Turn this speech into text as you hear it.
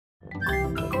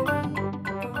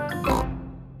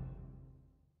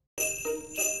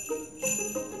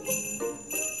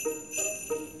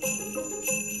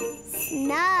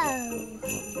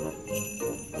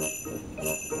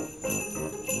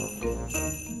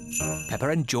Peppa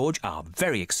and George are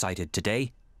very excited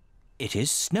today. It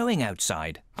is snowing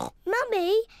outside.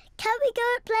 Mummy, can we go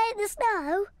and play in the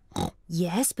snow?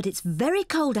 Yes, but it's very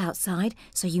cold outside,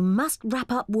 so you must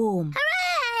wrap up warm.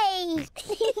 Hooray!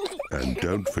 And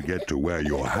don't forget to wear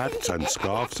your hats and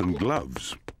scarves and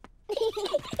gloves.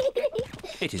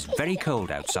 It is very cold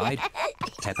outside.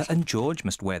 Peppa and George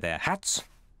must wear their hats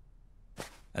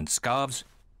and scarves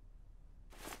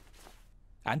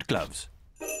and gloves.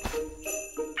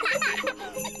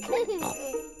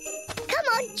 Come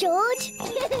on, George.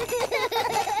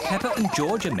 Peppa and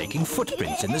George are making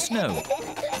footprints in the snow.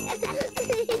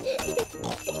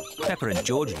 Peppa and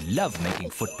George love making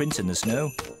footprints in the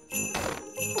snow.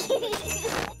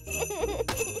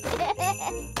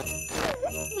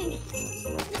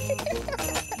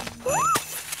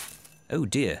 Oh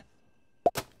dear.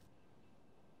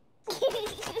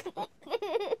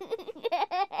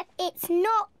 It's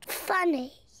not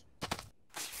funny.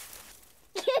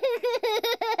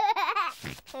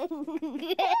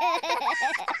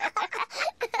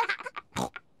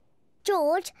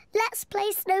 George, let's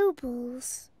play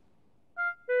snowballs.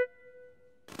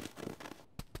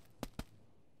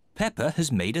 Peppa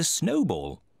has made a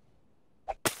snowball.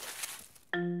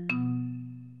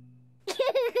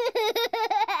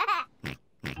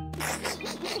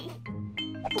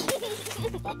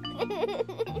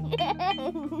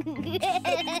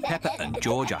 Peppa and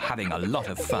George are having a lot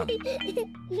of fun.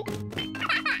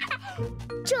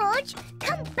 George,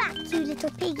 come back, you little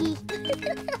piggy.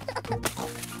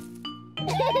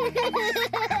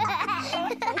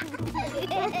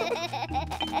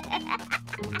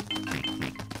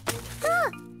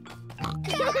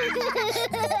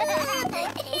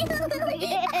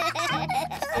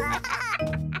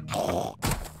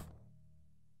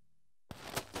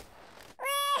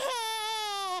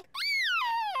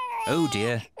 Oh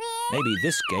dear, maybe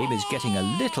this game is getting a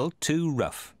little too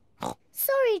rough.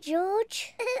 Sorry,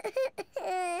 George.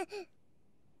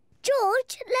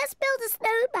 George, let's build a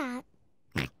snowman.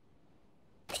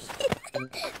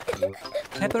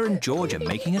 Peppa and George are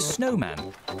making a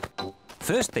snowman.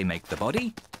 First they make the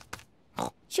body.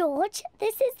 George,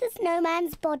 this is the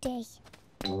snowman's body.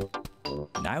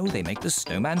 Now they make the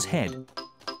snowman's head.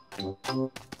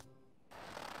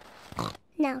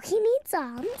 Now he needs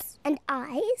arms and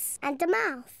eyes and a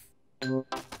mouth.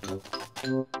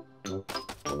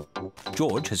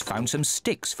 George has found some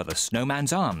sticks for the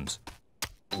snowman's arms.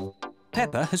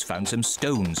 Peppa has found some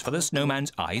stones for the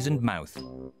snowman's eyes and mouth.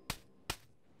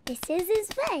 This is his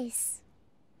face.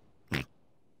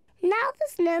 Now the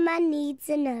snowman needs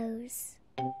a nose.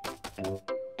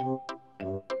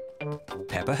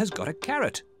 Peppa has got a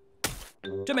carrot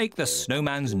to make the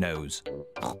snowman's nose.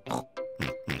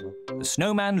 The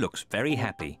snowman looks very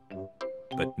happy,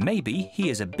 but maybe he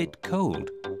is a bit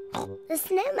cold. The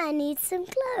snowman needs some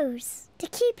clothes to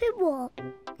keep him warm.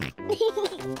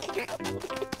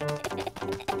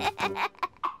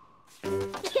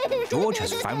 George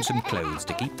has found some clothes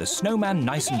to keep the snowman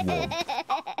nice and warm.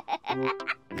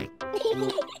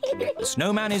 The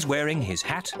snowman is wearing his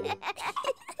hat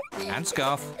and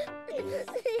scarf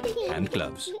and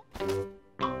gloves.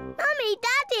 Mummy,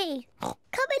 Daddy,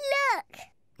 come and look.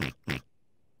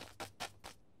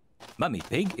 Mummy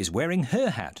Pig is wearing her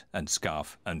hat and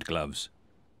scarf and gloves.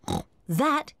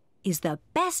 That is the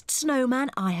best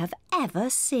snowman I have ever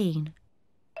seen.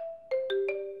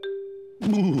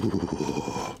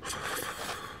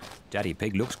 Daddy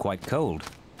Pig looks quite cold.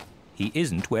 He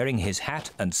isn't wearing his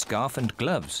hat and scarf and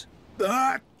gloves.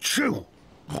 Achoo!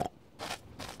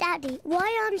 Daddy,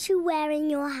 why aren't you wearing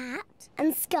your hat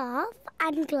and scarf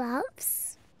and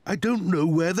gloves? I don't know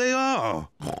where they are.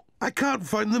 I can't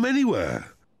find them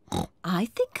anywhere. I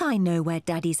think I know where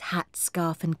Daddy's hat,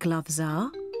 scarf and gloves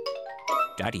are.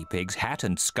 Daddy Pig's hat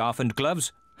and scarf and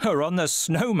gloves are on the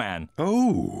snowman.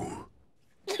 Oh.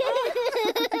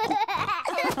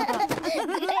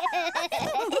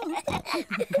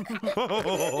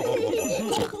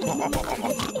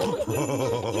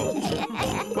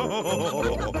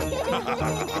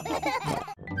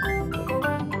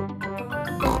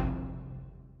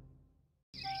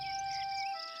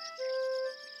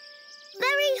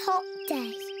 Very hot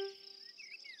day.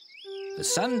 The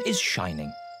sun is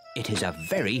shining. It is a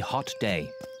very hot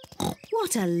day.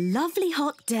 What a lovely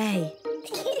hot day.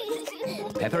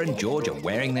 Peppa and George are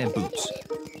wearing their boots.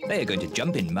 They are going to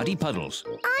jump in muddy puddles.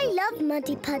 I love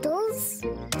muddy puddles.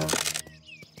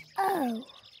 Oh.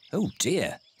 Oh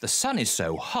dear, the sun is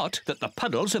so hot that the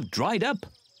puddles have dried up.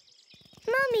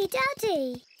 Mummy,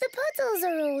 Daddy, the puddles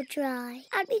are all dry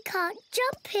and we can't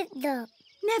jump in them.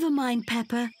 Never mind,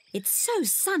 Peppa. It's so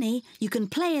sunny you can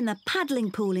play in the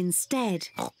paddling pool instead.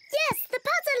 Yes, the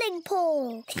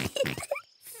swimming pool.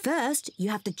 First, you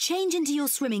have to change into your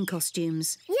swimming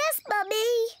costumes. Yes,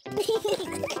 Mummy.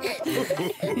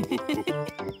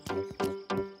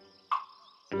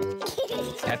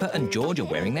 Peppa and George are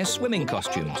wearing their swimming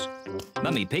costumes.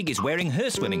 Mummy Pig is wearing her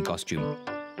swimming costume.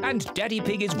 And Daddy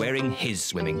Pig is wearing his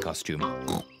swimming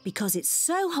costume. Because it's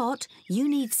so hot, you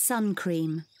need sun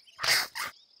cream.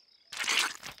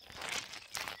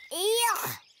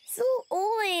 Yuck! So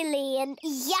oily and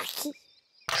yucky.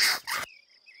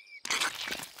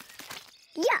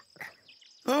 Yuck!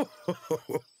 Oh,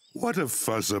 what a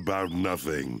fuss about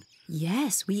nothing.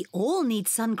 Yes, we all need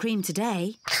sun cream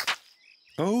today.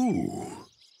 Oh.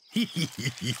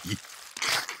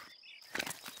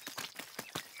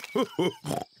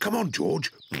 Come on,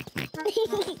 George.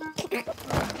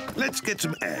 Let's get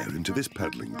some air into this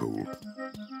paddling pool.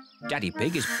 Daddy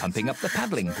Pig is pumping up the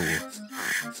paddling pool.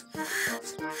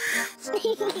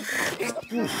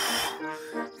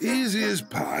 Easy as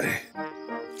pie.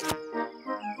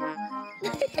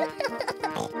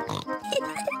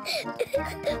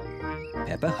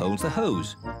 Peppa holds the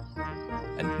hose.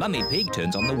 And Mummy Pig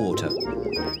turns on the water.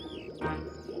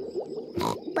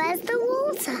 Where's the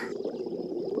water?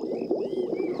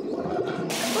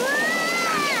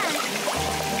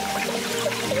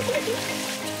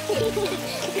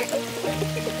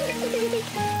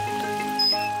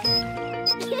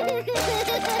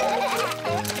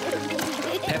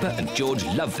 Peppa and George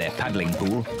love their paddling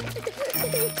pool.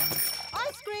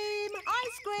 Ice cream!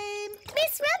 Ice cream!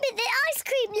 Miss Rabbit, the ice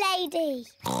cream lady.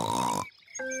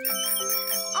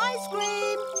 Ice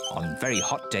cream! On very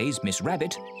hot days, Miss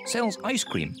Rabbit sells ice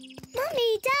cream.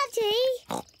 Mummy, Daddy,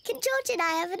 can George and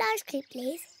I have an ice cream,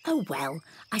 please? Oh, well,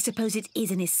 I suppose it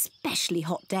is an especially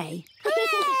hot day.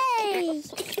 Hooray!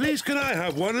 Please, can I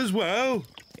have one as well?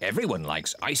 Everyone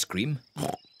likes ice cream.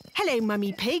 Hello,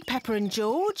 Mummy Pig, Peppa and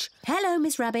George. Hello,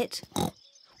 Miss Rabbit.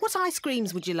 What ice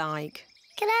creams would you like?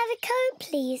 Can I have a cone,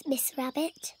 please, Miss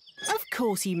Rabbit? Of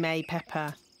course you may,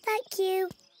 Peppa. Thank you.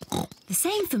 The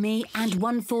same for me and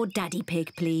one for Daddy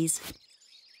Pig, please.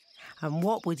 And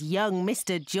what would young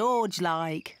Mr. George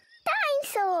like?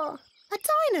 Dinosaur. A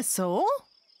dinosaur?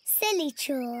 Silly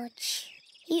George.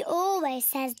 He always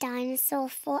says dinosaur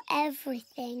for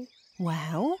everything.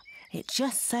 Well, it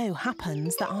just so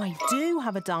happens that I do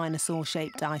have a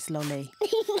dinosaur-shaped ice lolly.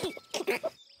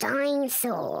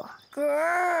 Dinosaur.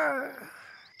 Grrr.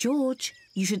 George,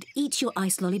 you should eat your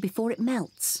ice lolly before it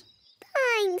melts.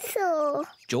 Dinosaur.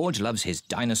 George loves his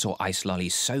dinosaur ice lolly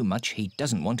so much he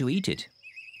doesn't want to eat it.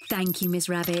 Thank you, Miss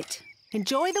Rabbit.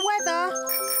 Enjoy the weather.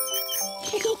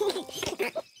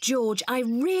 George, I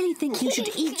really think you should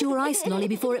eat your ice lolly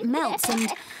before it melts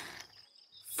and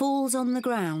falls on the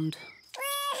ground.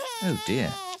 Oh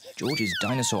dear, George's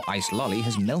dinosaur ice lolly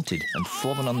has melted and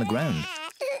fallen on the ground.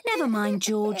 Never mind,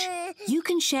 George. You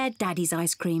can share Daddy's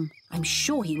ice cream. I'm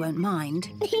sure he won't mind.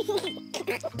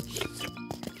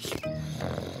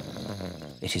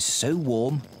 It is so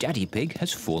warm, Daddy Pig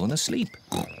has fallen asleep.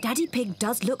 Daddy Pig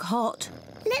does look hot.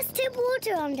 Let's tip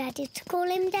water on Daddy to cool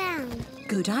him down.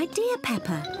 Good idea,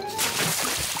 Peppa.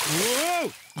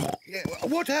 Whoa!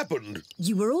 What happened?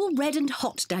 You were all red and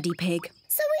hot, Daddy Pig.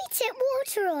 So we tip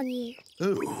water on you.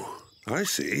 Oh, I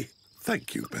see.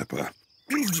 Thank you, Peppa.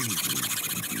 Look,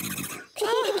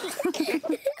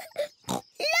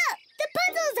 the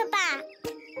puddles are back.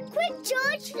 Quick,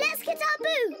 George, let's get our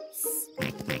boots.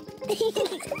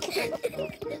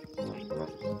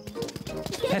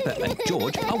 Peppa and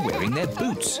George are wearing their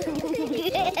boots.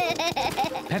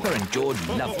 Peppa and George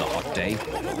love the hot day,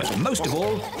 but most of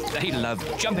all, they love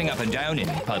jumping up and down in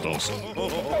puddles.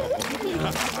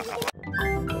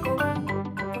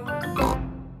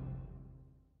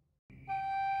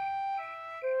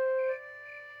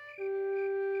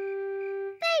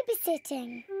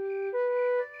 Babysitting.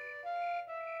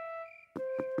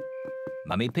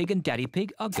 Mummy Pig and Daddy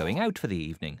Pig are going out for the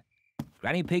evening.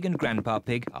 Granny Pig and Grandpa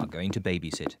Pig are going to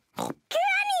babysit.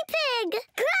 Granny Pig!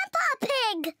 Grandpa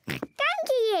Pig!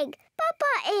 Granky Egg!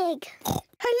 Papa Egg!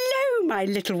 Hello, my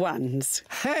little ones.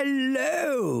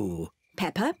 Hello!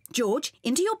 Peppa, George,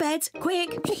 into your beds,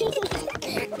 quick.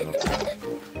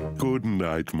 Good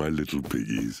night, my little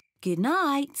piggies. Good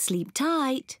night, sleep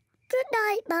tight. Good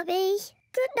night, Mummy.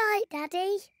 Good night,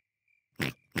 Daddy.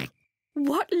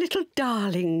 What little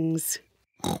darlings.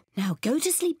 Now go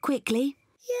to sleep quickly.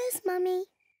 Yes, Mummy.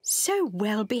 So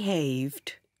well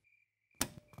behaved.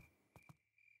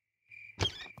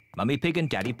 Mummy Pig and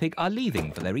Daddy Pig are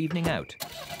leaving for their evening out.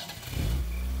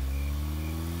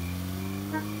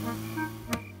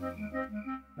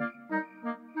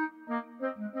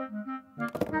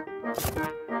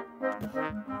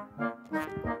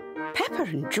 Peppa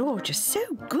and George are so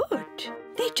good.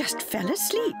 They just fell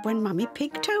asleep when Mummy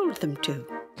Pig told them to.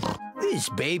 This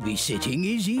babysitting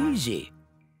is easy.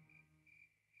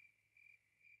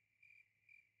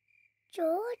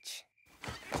 George?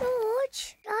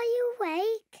 George, are you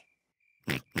awake?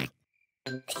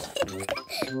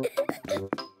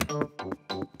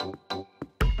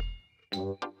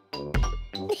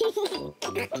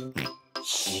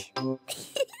 Shh.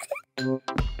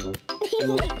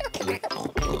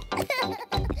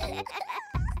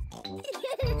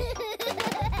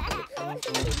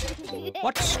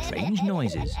 What strange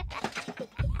noises?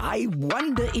 I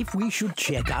wonder if we should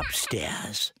check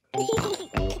upstairs.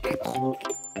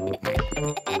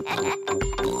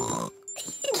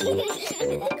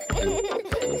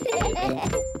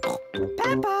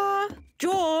 Peppa!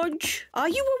 George, are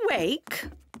you awake?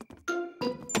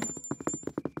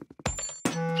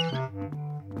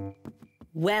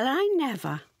 Well, I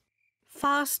never.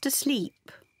 Fast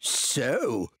asleep.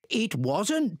 So, it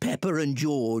wasn't Peppa and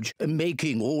George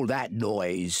making all that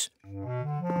noise.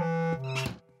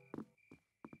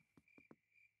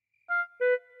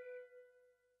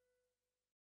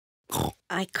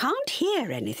 I can't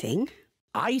hear anything.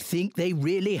 I think they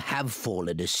really have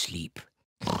fallen asleep.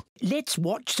 Let's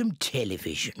watch some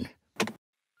television.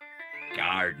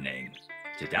 Gardening.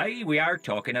 Today we are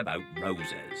talking about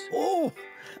roses. Oh,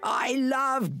 I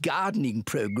love gardening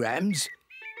programmes.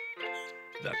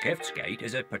 The Giftsgate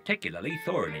is a particularly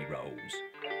thorny rose.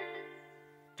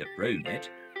 To prune it,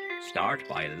 start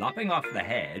by lopping off the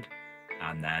head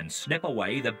and then snip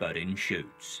away the budding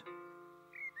shoots.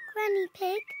 Granny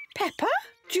Pig, Peppa?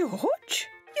 George?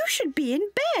 You should be in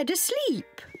bed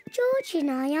asleep. George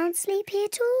and I aren't sleepy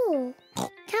at all. Can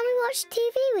we watch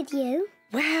TV with you?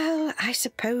 Well, I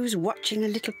suppose watching a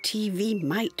little TV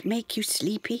might make you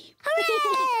sleepy.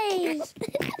 Hooray!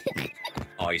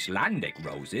 Icelandic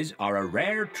roses are a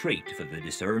rare treat for the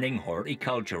discerning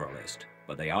horticulturalist,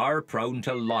 but they are prone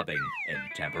to lobbing in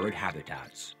temperate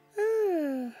habitats.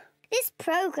 This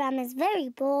programme is very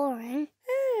boring.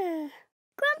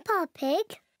 Grandpa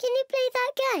Pig, can you play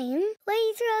that game where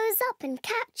you throw us up and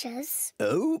catch us?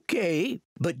 OK,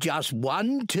 but just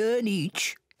one turn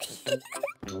each.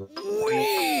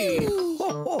 Whee!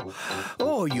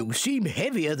 Oh, you seem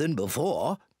heavier than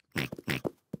before.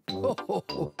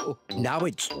 Now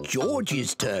it's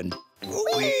George's turn.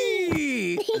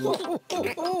 Whee!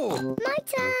 My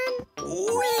turn.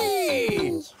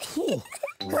 Whee!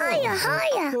 Higher,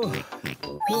 higher.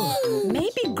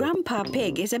 Maybe Grandpa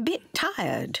Pig is a bit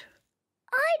tired.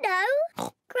 I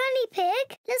know. Granny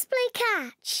Pig, let's play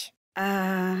catch.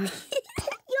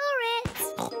 You're it.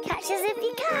 Catch us if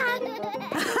you can.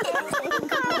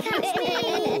 Can't catch me.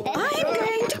 I'm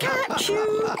going to catch you.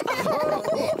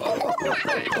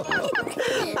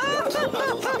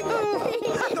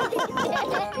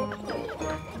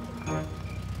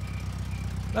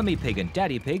 Mummy Pig and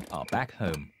Daddy Pig are back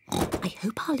home. I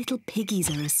hope our little piggies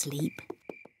are asleep.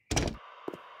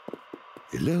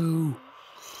 Hello?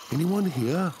 Anyone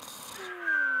here?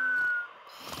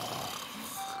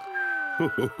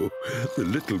 The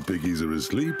little piggies are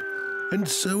asleep, and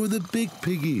so are the big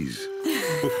piggies.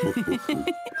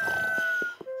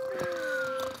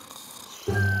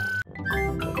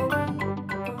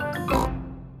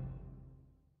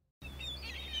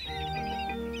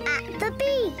 At the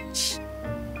beach.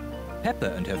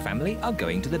 Peppa and her family are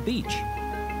going to the beach.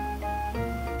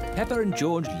 Peppa and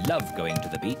George love going to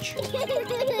the beach.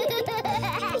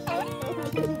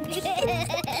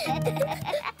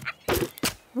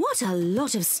 What a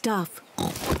lot of stuff.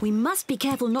 We must be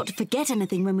careful not to forget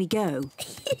anything when we go.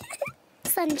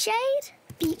 Sunshade,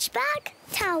 beach bag,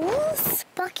 towels,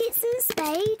 buckets and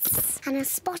spades, and a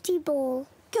spotty ball.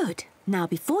 Good. Now,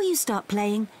 before you start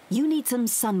playing, you need some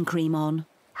sun cream on.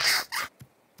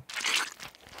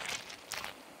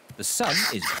 The sun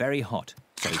is very hot,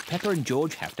 so Peppa and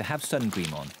George have to have sun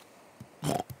cream on.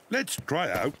 Let's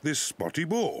try out this spotty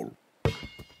ball.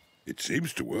 It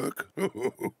seems to work.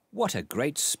 What a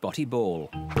great spotty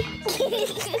ball.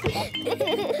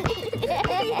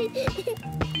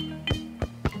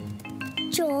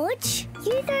 George,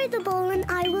 you throw the ball and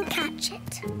I will catch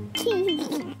it.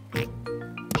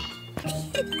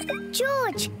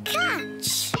 George,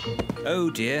 catch! Oh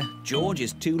dear, George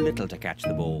is too little to catch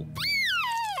the ball.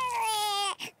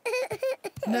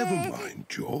 Never mind,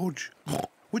 George.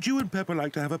 Would you and Peppa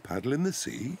like to have a paddle in the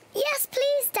sea? Yes,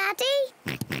 please,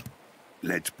 Daddy.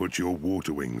 Let's put your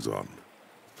water wings on.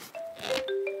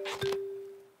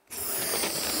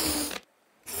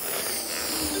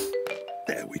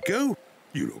 There we go.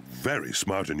 You look very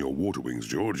smart in your water wings,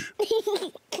 George.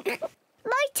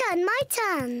 My turn, my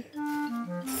turn.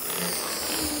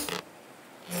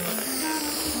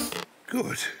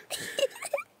 Good.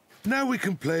 Now we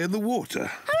can play in the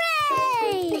water.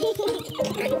 Hooray!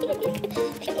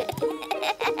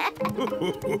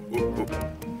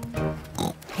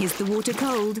 Is the water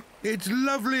cold? It's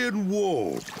lovely and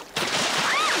warm.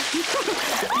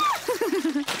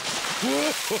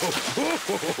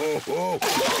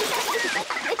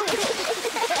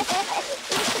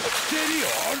 Steady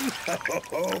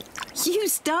on. You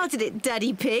started it,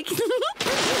 Daddy Pig.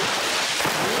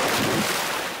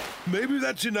 Maybe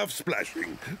that's enough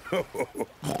splashing. Whee!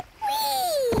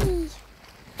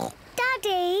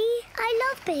 Daddy, I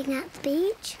love being at the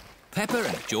beach. Peppa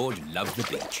and George love the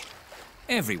beach.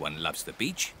 Everyone loves the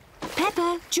beach.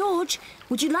 Peppa, George,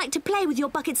 would you like to play with your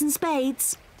buckets and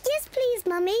spades? Yes, please,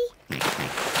 Mummy.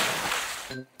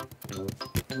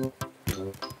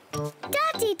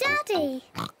 Daddy,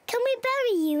 can we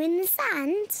bury you in the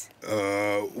sand?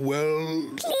 Well...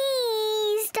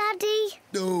 Please, Daddy.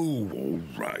 Oh, all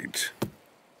right.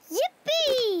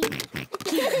 Yippee!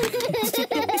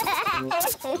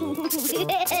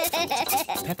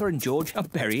 Peppa and George are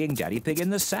burying Daddy Pig in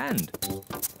the sand.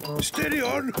 Steady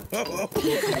on.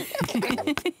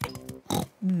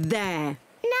 There.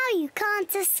 Now you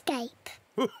can't escape.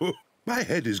 My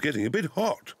head is getting a bit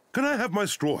hot. Can I have my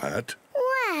straw hat?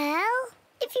 Well,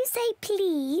 if you say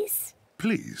please.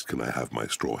 Please, can I have my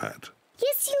straw hat?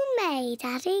 Yes, you may,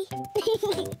 Daddy.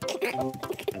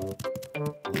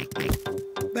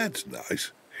 That's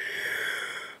nice.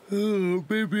 Oh,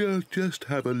 maybe I'll just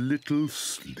have a little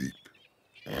sleep.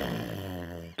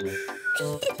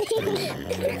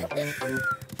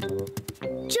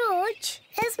 George,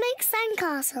 let's make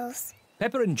sandcastles.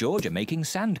 Peppa and George are making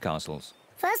sandcastles.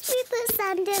 First we put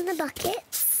sand in the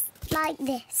buckets, like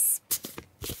this.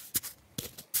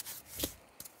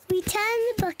 We turn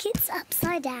the buckets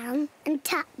upside down and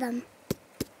tap them.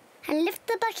 And lift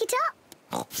the bucket up.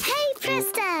 Hey,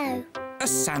 presto! A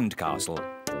sandcastle.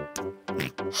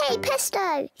 Hey,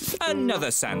 presto! Another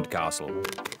sandcastle.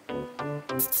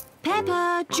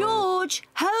 Peppa, George,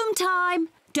 home time.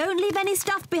 Don't leave any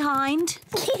stuff behind.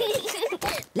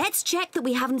 Let's check that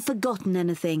we haven't forgotten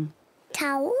anything.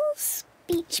 Towels,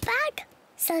 beach bag,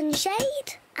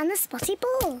 sunshade and the spotty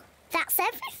ball. That's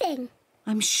everything.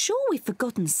 I'm sure we've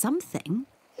forgotten something.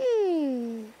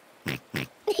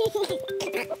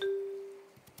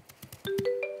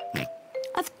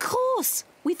 Of course,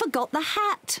 we forgot the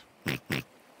hat.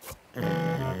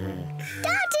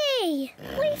 Daddy!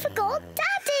 We forgot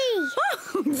Daddy!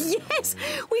 Oh, yes,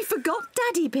 we forgot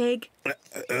Daddy Pig.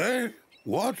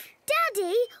 What?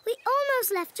 Daddy, we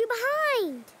almost left you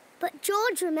behind. But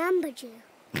George remembered you.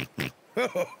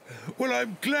 Well,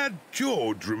 I'm glad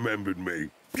George remembered me.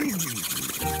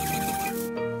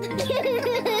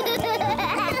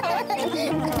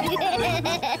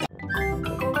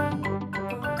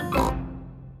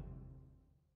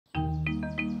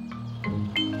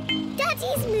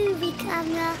 Daddy's movie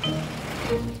camera.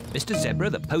 Mr. Zebra,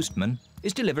 the postman,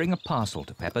 is delivering a parcel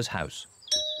to Peppa's house.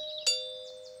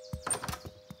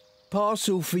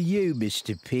 Parcel for you,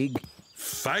 Mr. Pig.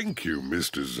 Thank you,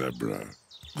 Mr. Zebra.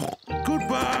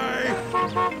 Goodbye!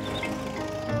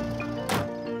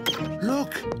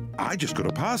 Look, I just got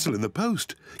a parcel in the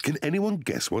post. Can anyone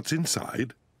guess what's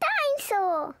inside?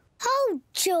 Dinosaur. Oh,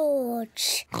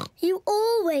 George. You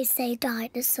always say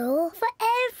dinosaur for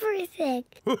everything.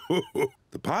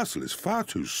 The parcel is far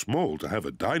too small to have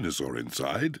a dinosaur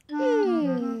inside.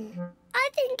 I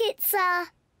think it's a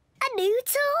new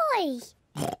toy.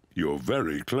 You're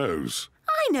very close.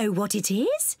 I know what it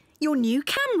is. Your new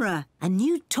camera. A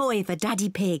new toy for Daddy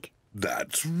Pig.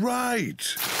 That's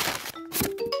right.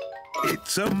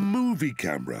 It's a movie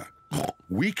camera.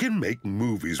 We can make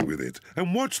movies with it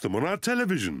and watch them on our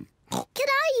television. Can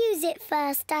I use it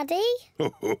first, Daddy?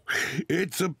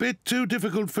 It's a bit too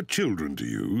difficult for children to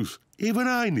use. Even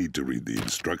I need to read the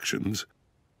instructions.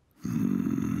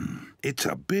 It's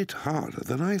a bit harder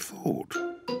than I thought.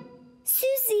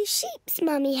 Suzy Sheep's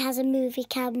mummy has a movie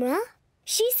camera.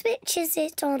 She switches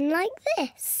it on like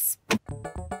this.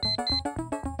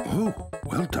 Oh,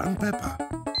 well done, Peppa.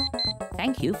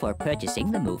 Thank you for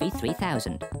purchasing the movie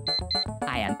 3000.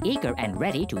 I am eager and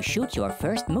ready to shoot your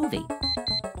first movie.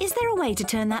 Is there a way to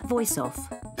turn that voice off?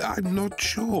 I'm not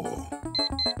sure.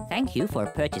 Thank you for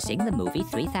purchasing the movie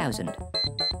 3000.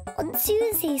 On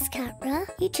Suzy's camera,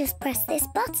 you just press this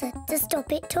button to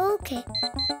stop it talking.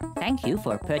 Thank you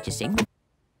for purchasing...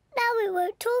 Now it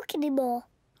won't talk anymore.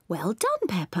 Well done,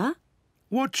 Peppa.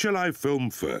 What shall I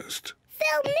film first?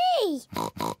 Film me!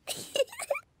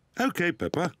 OK,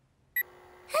 Peppa.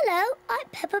 Hello, I'm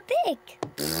Peppa Pig.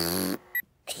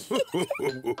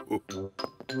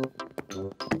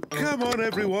 Come on,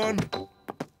 everyone.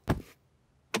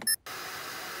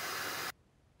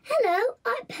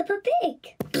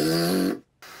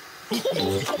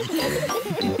 Again.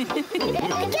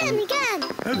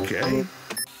 OK.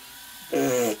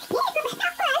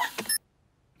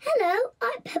 Hello,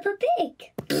 I'm Peppa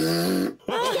Pig.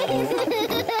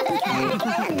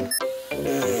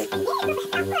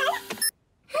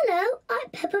 Hello, I'm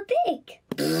Peppa Pig.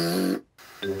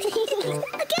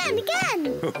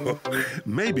 Again.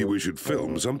 Maybe we should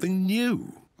film something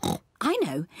new. I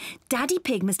know. Daddy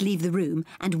Pig must leave the room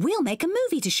and we'll make a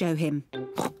movie to show him.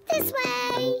 This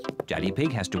way. Daddy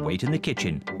Pig has to wait in the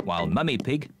kitchen while Mummy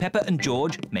Pig, Peppa and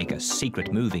George make a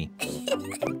secret movie.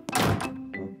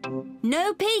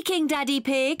 No peeking, Daddy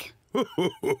Pig. We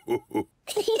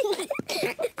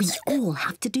all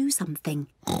have to do something.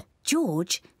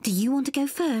 George, do you want to go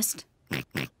first?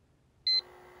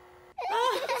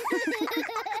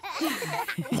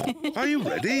 Are you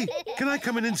ready? Can I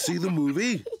come in and see the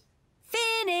movie?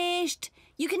 Finished.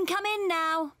 You can come in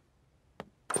now.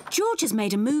 George has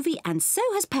made a movie and so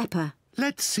has Peppa.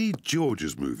 Let's see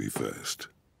George's movie first.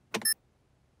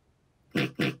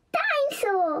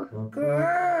 Dinosaur.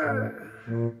 Grrr.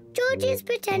 George is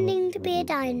pretending to be a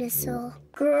dinosaur.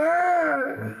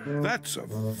 Grrr. That's a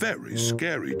very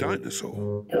scary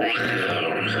dinosaur.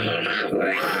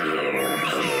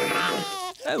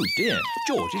 Oh dear,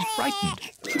 George is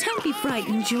frightened. Don't be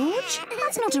frightened, George.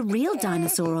 That's not a real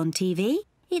dinosaur on TV.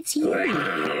 It's you.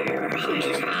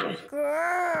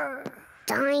 Grrr.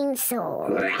 Dinosaur.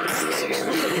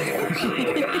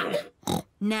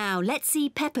 Now, let's see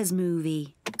Peppa's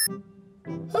movie.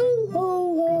 Ho, ho,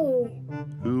 ho.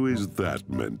 Who is that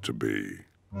meant to be?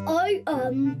 I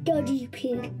am Daddy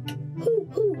Pig. Ho,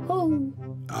 ho, ho.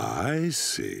 I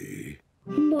see.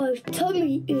 My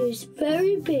tummy is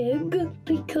very big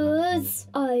because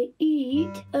I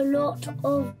eat a lot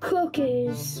of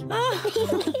cookies.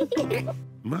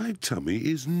 My tummy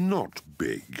is not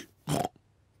big.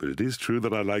 But it is true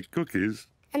that I like cookies.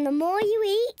 And the more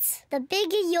you eat, the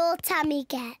bigger your tummy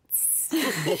gets.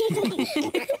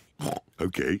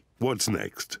 OK, what's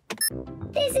next?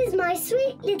 This is my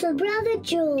sweet little brother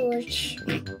George.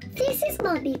 This is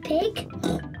Mummy Pig.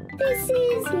 This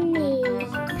is me.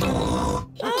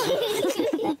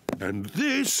 And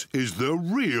this is the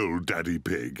real Daddy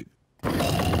Pig.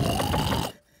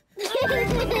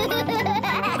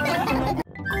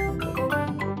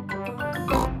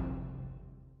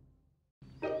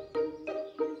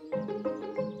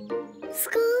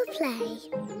 School play.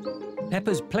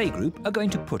 Peppa's playgroup are going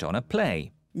to put on a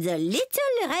play. The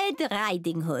Little Red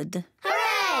Riding Hood.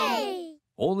 Hooray!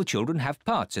 All the children have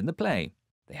parts in the play.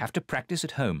 They have to practice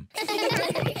at home.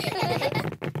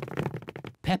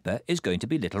 Peppa is going to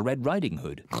be Little Red Riding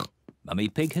Hood. Mummy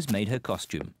Pig has made her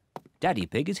costume. Daddy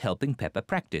Pig is helping Peppa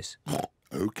practice.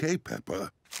 OK,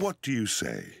 Peppa. What do you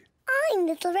say? I'm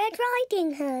Little Red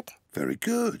Riding Hood. Very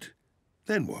good.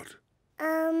 Then what?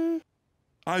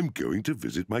 I'm going to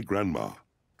visit my grandma.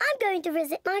 I'm going to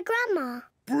visit my grandma.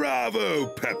 Bravo,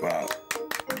 Peppa!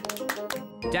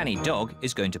 Danny Dog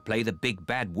is going to play the big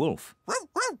bad wolf.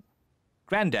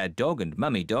 Grandad Dog and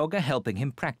Mummy Dog are helping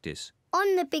him practice.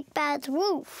 On the big bad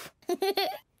wolf.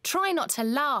 Try not to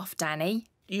laugh, Danny.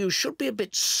 You should be a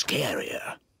bit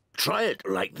scarier. Try it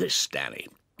like this, Danny.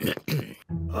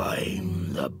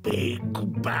 I'm the big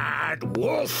bad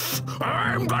wolf.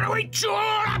 I'm gonna eat you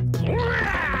all up.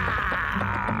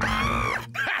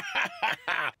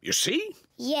 You see?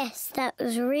 Yes, that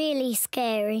was really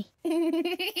scary.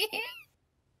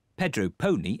 Pedro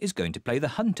Pony is going to play the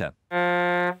hunter.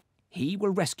 He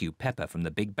will rescue Peppa from the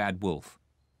big bad wolf.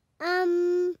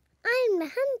 I'm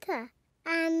the hunter,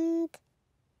 and...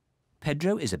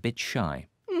 Pedro is a bit shy.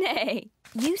 Nay.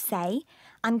 You say,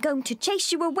 I'm going to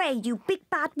chase you away, you big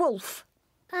bad wolf.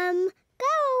 Go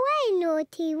away,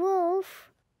 naughty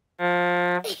wolf.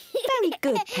 Very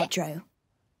good, Pedro.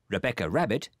 Rebecca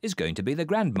Rabbit is going to be the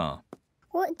grandma.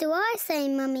 What do I say,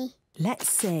 Mummy? Let's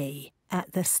see.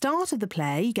 At the start of the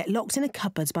play, you get locked in a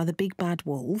cupboard by the big bad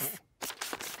wolf.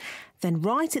 Then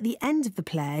right at the end of the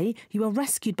play, you are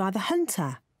rescued by the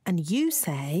hunter. And you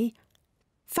say,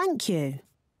 thank you.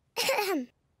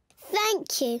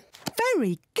 Thank you.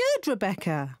 Very good,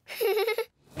 Rebecca.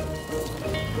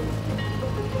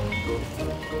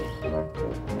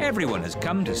 Everyone has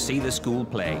come to see the school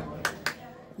play.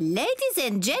 Ladies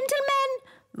and gentlemen,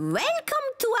 welcome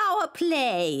to our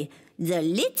play, The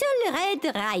Little Red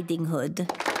Riding Hood.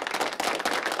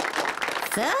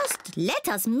 First, let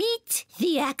us meet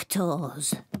the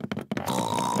actors.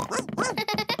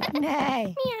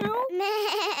 Nay. Meow.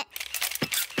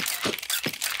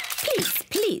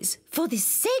 Please, for the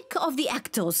sake of the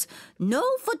actors, no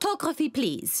photography,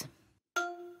 please.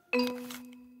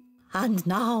 And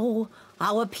now,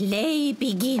 our play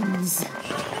begins.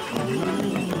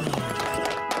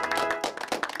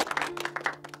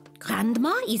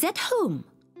 Grandma is at home.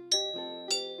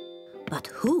 But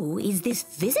who is this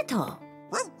visitor?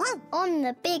 On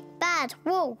the big bad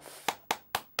wolf.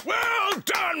 Well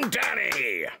done,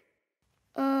 Danny!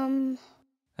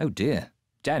 Oh dear,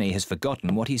 Danny has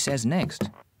forgotten what he says next.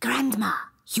 Grandma,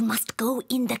 you must go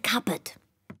in the cupboard.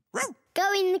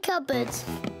 Go in the cupboard.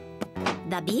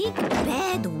 The big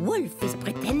bad wolf is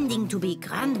pretending to be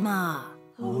Grandma.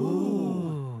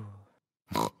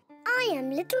 I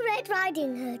am Little Red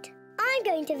Riding Hood. I'm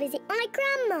going to visit my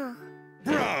grandma.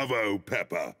 Bravo,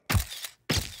 Peppa.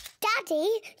 Daddy,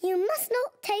 you must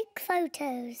not take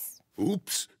photos.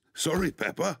 Oops. Sorry,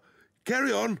 Peppa.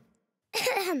 Carry on.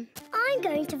 I'm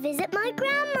going to visit my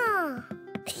grandma.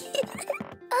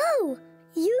 Oh,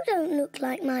 you don't look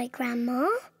like my grandma.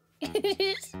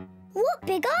 What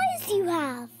big eyes you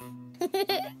have.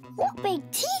 What big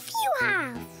teeth you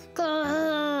have.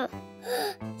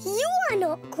 You are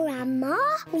not Grandma.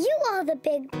 You are the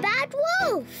big bad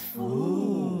wolf.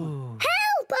 Ooh.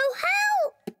 Help! Oh,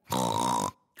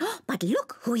 help! But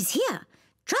look who is here.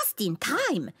 Just in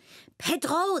time.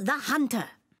 Pedro the Hunter.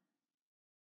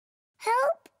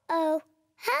 Help! Oh,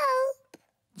 help!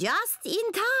 Just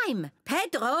in time.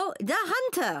 Pedro the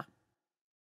Hunter.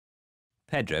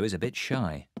 Pedro is a bit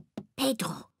shy.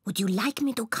 Pedro, would you like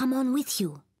me to come on with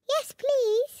you? Yes,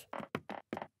 please.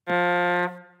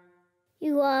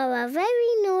 You are a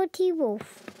very naughty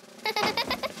wolf.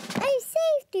 I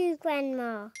saved you,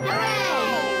 Grandma.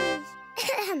 Hooray!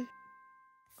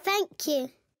 Thank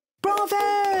you.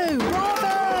 Bravo!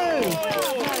 Bravo!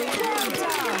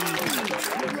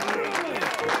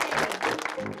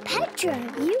 Pedro,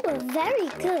 you were very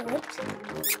good.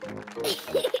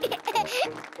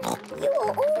 You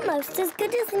are almost as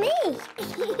good as me.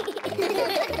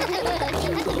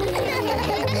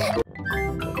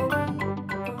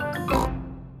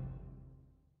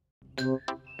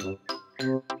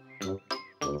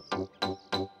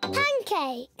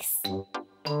 Pancakes.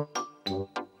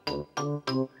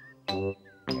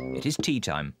 It is tea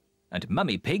time, and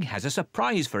Mummy Pig has a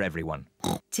surprise for everyone.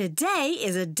 Today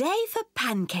is a day for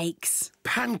pancakes.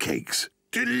 Pancakes?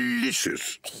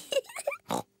 Delicious.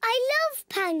 I love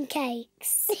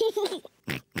pancakes.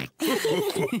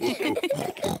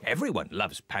 Everyone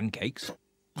loves pancakes.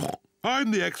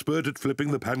 I'm the expert at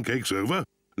flipping the pancakes over.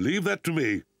 Leave that to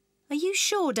me. Are you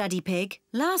sure, Daddy Pig?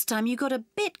 Last time you got a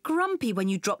bit grumpy when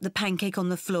you dropped the pancake on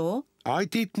the floor. I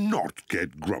did not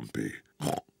get grumpy.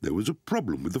 There was a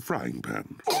problem with the frying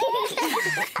pan.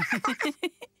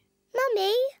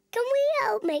 Mummy, can we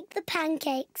help make the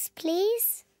pancakes,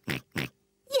 please?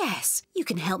 Yes, you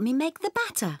can help me make the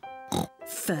batter.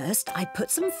 First, I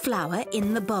put some flour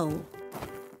in the bowl.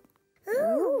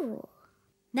 Ooh.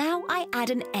 Now I add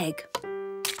an egg.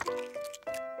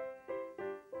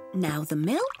 Now the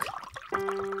milk.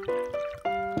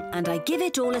 And I give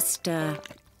it all a stir.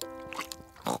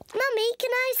 Mummy,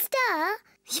 can I stir?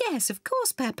 Yes, of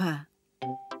course, Peppa.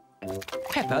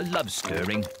 Peppa loves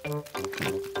stirring.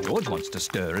 George wants to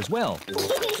stir as well.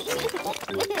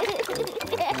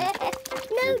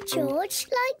 No, George,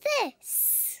 like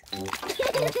this.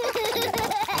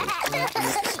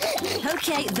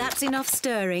 OK, that's enough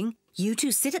stirring. You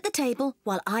two sit at the table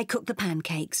while I cook the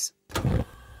pancakes.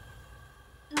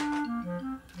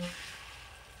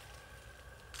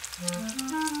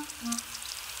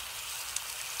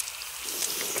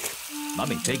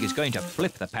 Mummy Pig is going to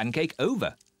flip the pancake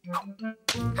over.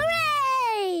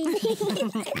 Hooray!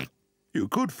 You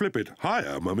could flip it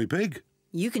higher, Mummy Pig.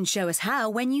 You can show us how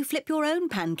when you flip your own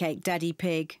pancake, Daddy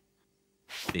Pig.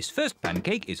 This first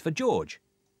pancake is for George.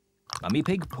 Mummy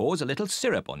Pig pours a little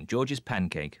syrup on George's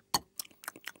pancake.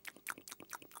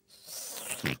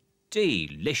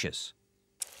 Delicious.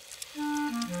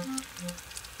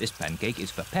 This pancake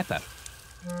is for Peppa.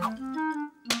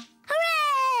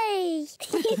 Hooray!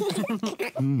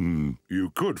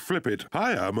 You could flip it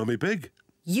higher, Mummy Pig.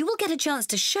 You will get a chance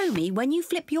to show me when you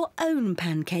flip your own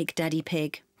pancake, Daddy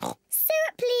Pig.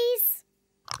 Syrup, please.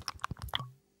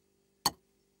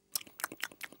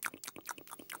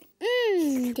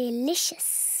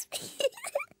 Delicious.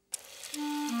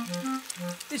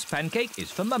 This pancake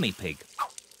is for Mummy Pig.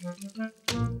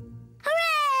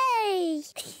 Hooray!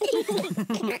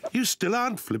 You still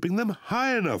aren't flipping them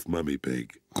high enough, Mummy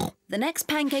Pig. The next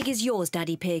pancake is yours,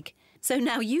 Daddy Pig. So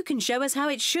now you can show us how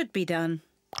it should be done.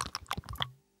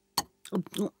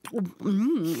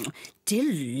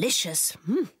 Delicious.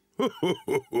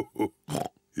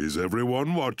 Is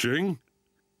everyone watching?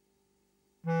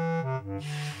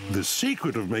 The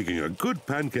secret of making a good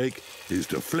pancake is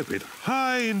to flip it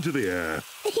high into the air.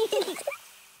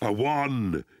 A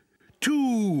 1,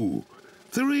 2,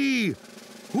 3,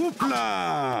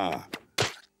 whoopla!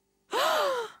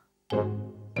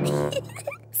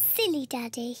 Silly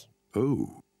Daddy.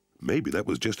 Oh, maybe that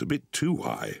was just a bit too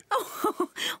high. Oh,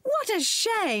 what a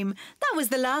shame. That was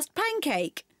the last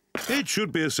pancake. It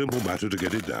should be a simple matter to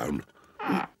get it down.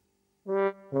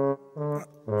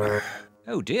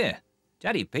 Oh dear,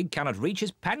 Daddy Pig cannot reach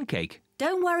his pancake.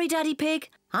 Don't worry, Daddy Pig.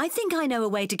 I think I know a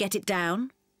way to get it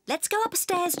down. Let's go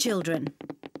upstairs, children.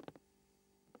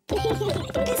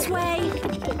 This way.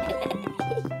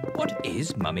 What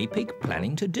is Mummy Pig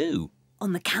planning to do?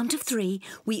 On the count of 3,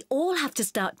 we all have to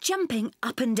start jumping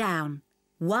up and down.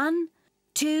 1,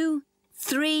 2,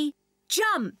 3,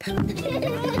 jump!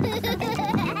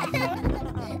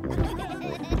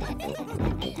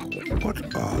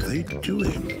 What are they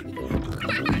doing?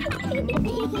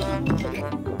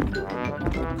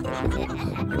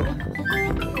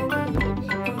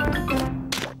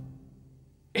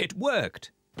 It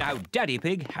worked. Now Daddy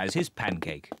Pig has his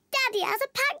pancake. Daddy has a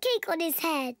pancake on his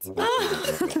head.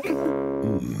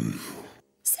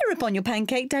 Syrup on your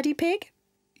pancake, Daddy Pig?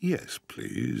 Yes,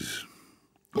 please.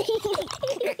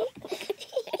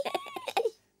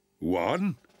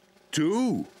 1,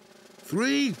 2,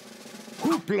 3,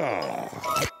 hoopla!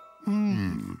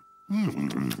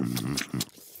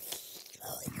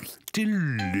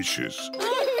 Delicious.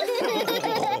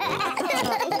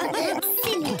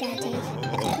 Silly Daddy.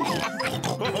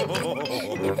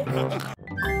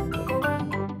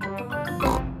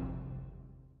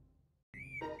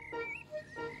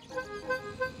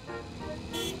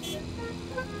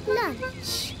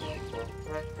 Lunch.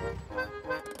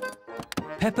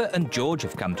 Peppa and George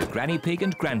have come to Granny Pig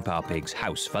and Grandpa Pig's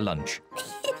house for lunch.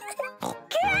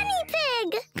 Granny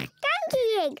Pig!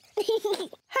 Granny Pig!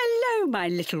 Hello, my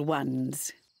little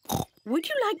ones. Would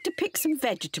you like to pick some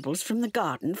vegetables from the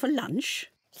garden for lunch?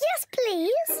 Yes,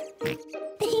 please.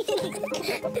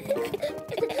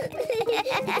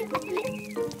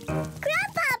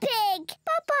 Grandpa Pig!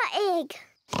 Papa Egg!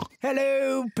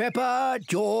 Hello, Peppa,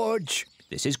 George.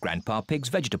 This is Grandpa Pig's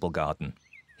vegetable garden.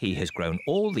 He has grown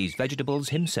all these vegetables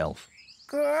himself.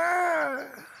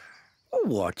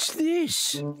 What's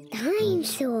this?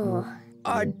 Dinosaur.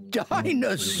 A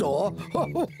dinosaur? Ho,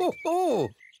 ho, ho, ho.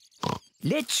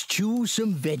 Let's choose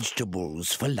some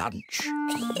vegetables for lunch.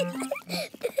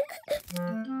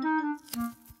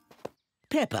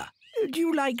 Peppa, do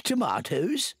you like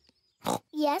tomatoes?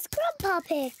 Yes, Grandpa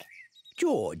Pig.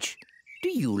 George, do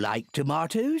you like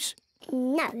tomatoes?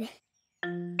 No.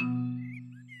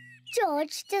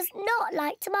 George does not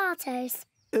like tomatoes.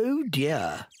 Oh,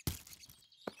 dear.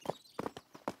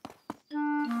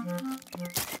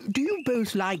 Do you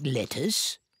both like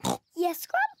lettuce? Yes,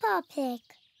 Grandpa Pig.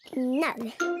 No.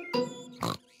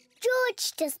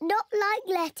 George does not like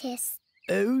lettuce.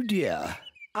 Oh, dear.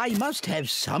 I must have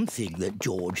something that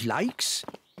George likes.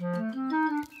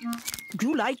 Do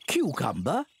you like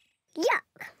cucumber?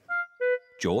 Yuck.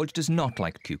 George does not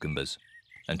like cucumbers,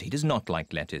 and he does not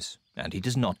like lettuce, and he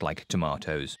does not like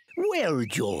tomatoes. Well,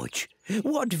 George,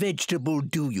 what vegetable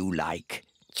do you like?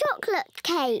 Chocolate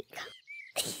cake.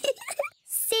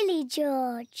 Silly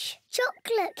George.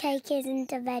 Chocolate cake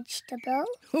isn't a vegetable.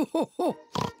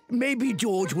 Maybe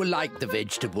George will like the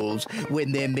vegetables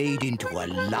when they're made into a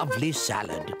lovely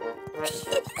salad.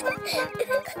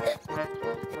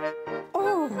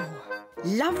 Oh,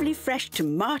 lovely fresh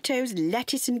tomatoes,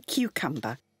 lettuce and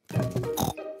cucumber.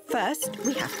 First,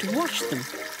 we have to wash them.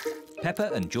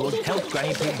 Peppa and George help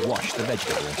Granny Pig wash the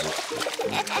vegetables.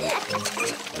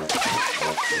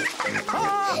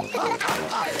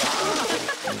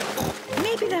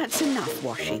 Maybe that's enough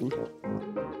washing.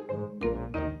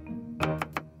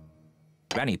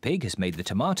 Granny Pig has made the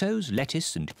tomatoes,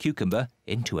 lettuce and cucumber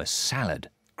into a salad.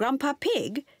 Grandpa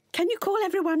Pig, can you call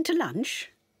everyone to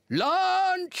lunch?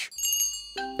 Lunch!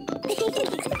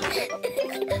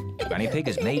 Granny Pig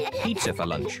has made pizza for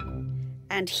lunch.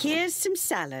 And here's some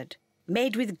salad,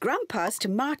 made with Grandpa's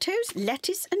tomatoes,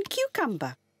 lettuce and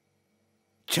cucumber.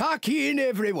 Tuck in,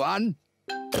 everyone.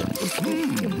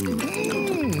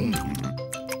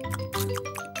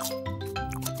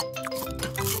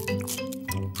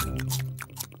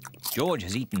 George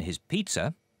has eaten his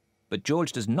pizza, but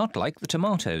George does not like the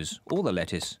tomatoes, or the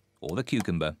lettuce, or the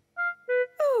cucumber.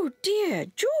 Oh, dear,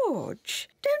 George,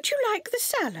 don't you like the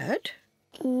salad?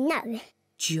 No.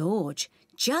 George,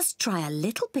 just try a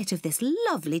little bit of this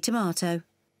lovely tomato.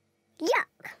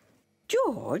 Yuck.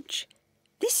 George,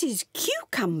 this is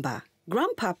cucumber.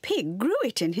 Grandpa Pig grew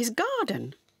it in his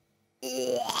garden.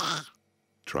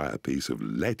 Try a piece of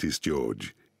lettuce,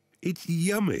 George. It's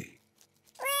yummy.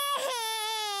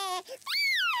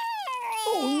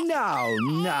 Oh,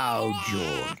 now,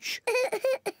 George.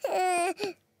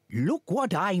 Look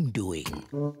what I'm doing.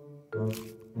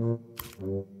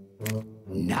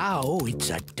 Now it's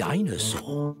a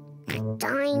dinosaur.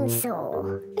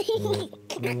 Dinosaur.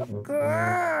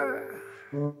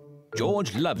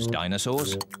 George loves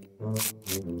dinosaurs.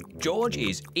 George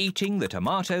is eating the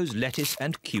tomatoes, lettuce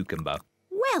and cucumber.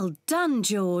 Well done,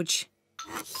 George.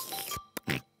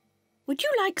 Would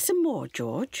you like some more,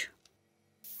 George?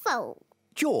 Full.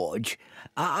 George,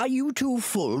 are you too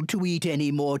full to eat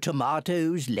any more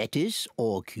tomatoes, lettuce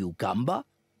or cucumber?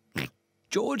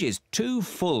 George is too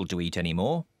full to eat any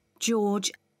more.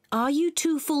 George, are you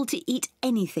too full to eat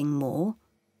anything more?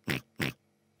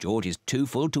 George is too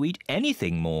full to eat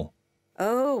anything more.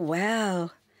 Oh,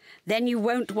 well, then you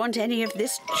won't want any of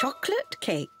this chocolate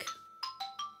cake.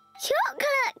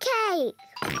 Chocolate cake!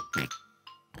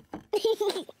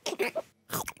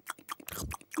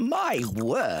 My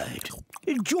word!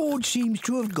 George seems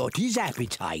to have got his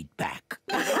appetite back.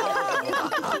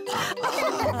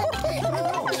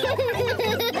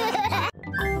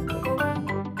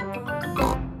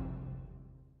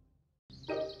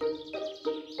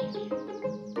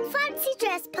 Fancy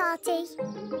dress party.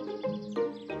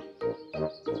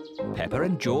 Peppa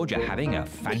and George are having a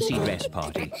fancy dress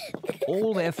party.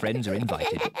 All their friends are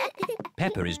invited.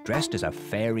 Peppa is dressed as a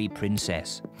fairy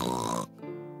princess.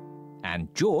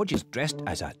 And George is dressed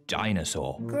as a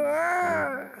dinosaur.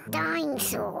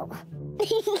 Dinosaur.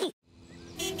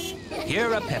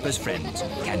 Here are Peppa's friends: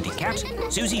 Candy Cat,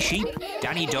 Suzy Sheep,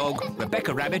 Danny Dog,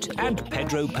 Rebecca Rabbit and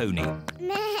Pedro Pony.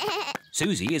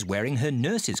 Suzy is wearing her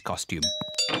nurse's costume.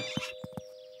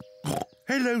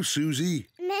 Hello, Suzy.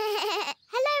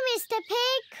 Hello, Mr.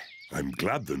 Pig. I'm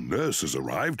glad the nurse has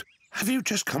arrived. Have you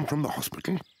just come from the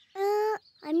hospital?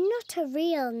 I'm not a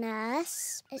real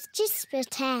nurse. It's just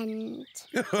pretend.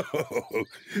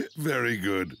 Very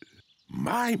good.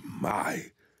 My.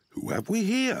 Who have we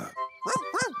here?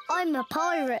 I'm a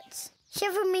pirate.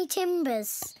 Shiver me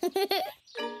timbers.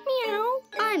 Meow.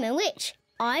 I'm a witch.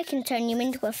 I can turn you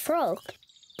into a frog.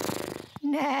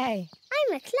 Nay.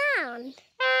 I'm a clown.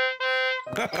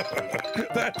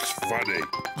 That's funny.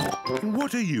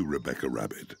 What are you, Rebecca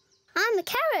Rabbit? I'm a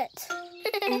carrot.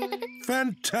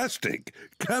 Fantastic.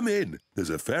 Come in. There's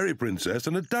a fairy princess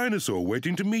and a dinosaur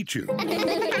waiting to meet you. Hello,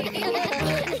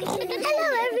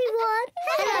 everyone.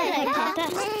 Hello,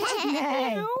 Peppa.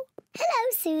 Nay. Hello,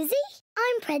 Suzy.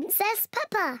 I'm Princess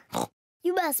Peppa.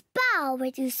 You must bow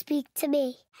when you speak to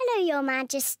me. Hello, Your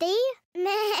Majesty.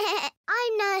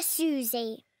 I'm Nurse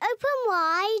Suzy. Open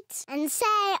wide and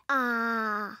say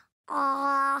ah.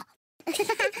 Ah.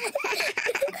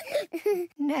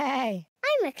 Nay.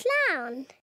 I'm a clown.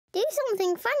 Do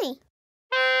something funny.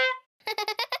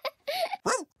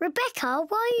 Rebecca,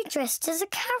 why are you dressed as a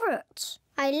carrot?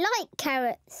 I like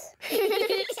carrots.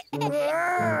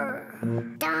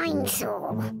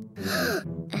 Dinosaur.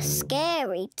 A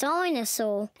scary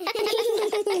dinosaur.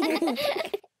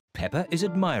 Peppa is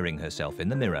admiring herself in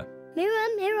the mirror.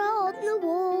 Mirror, mirror on the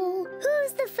wall,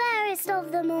 who's the fairest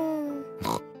of them all?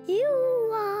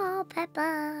 You are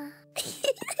Peppa.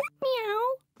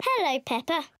 Meow. Hello,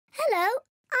 Peppa. Hello,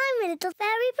 I'm a little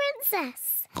fairy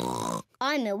princess.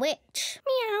 I'm a witch.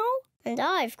 Meow. And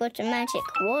I've got a magic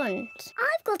wand.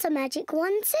 I've got a magic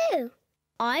wand too.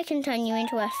 I can turn you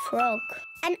into a frog.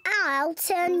 And I'll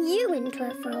turn you into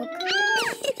a frog.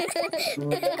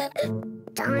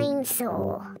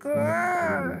 Dinosaur.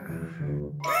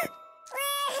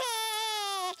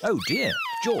 Oh dear,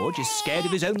 George is scared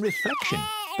of his own reflection.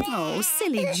 Oh,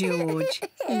 silly George.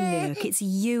 Look, it's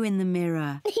you in the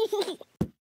mirror.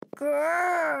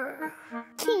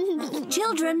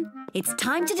 Children, it's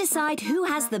time to decide who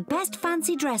has the best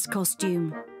fancy dress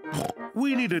costume.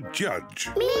 We need a judge.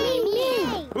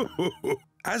 Me.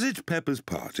 As it's Peppa's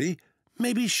party,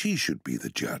 maybe she should be the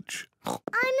judge. I'm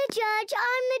the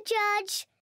judge.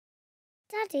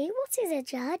 Daddy, what is a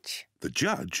judge? The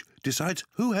judge decides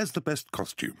who has the best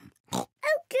costume. Oh,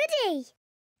 goody.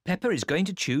 Peppa is going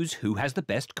to choose who has the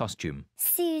best costume.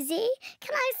 Suzy,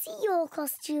 can I see your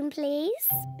costume, please?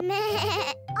 I'm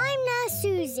Nurse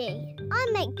Suzy. I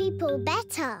make people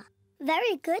better.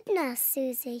 Very good, Nurse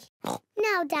Suzy.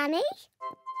 Now, Danny.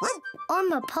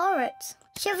 I'm a pirate.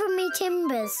 Shiver me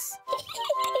timbers.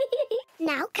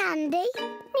 Now, Candy.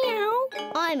 Meow.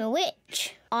 I'm a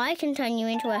witch. I can turn you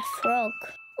into a frog.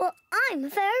 Well, I'm a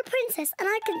fairy princess and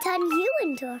I can turn you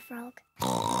into a frog.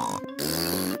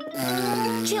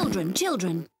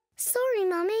 Children. Sorry,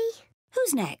 Mummy.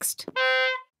 Who's next?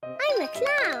 I'm a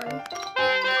clown.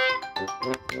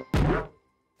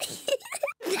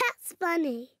 That's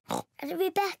funny. And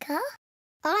Rebecca?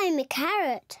 I'm a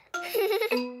carrot.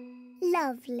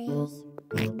 Lovely.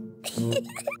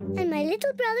 And my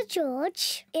little brother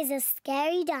George is a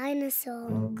scary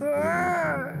dinosaur.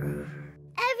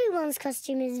 Everyone's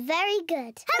costume is very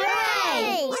good.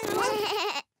 Hooray!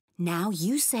 Now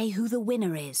you say who the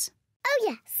winner is. Oh,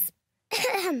 yes.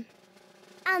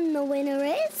 And the winner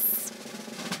is...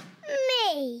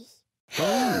 me.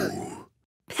 Oh.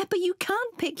 Peppa, you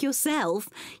can't pick yourself.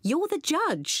 You're the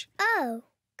judge. Oh,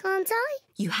 can't I?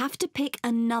 You have to pick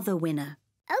another winner.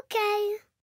 OK.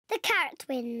 The carrot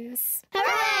wins.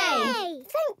 Hooray!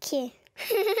 Thank you.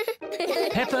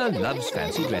 Peppa loves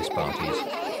fancy dress parties.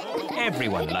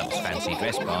 Everyone loves fancy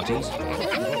dress parties.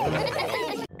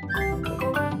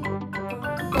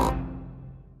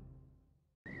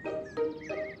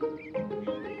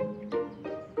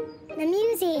 The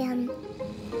museum.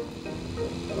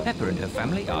 Peppa and her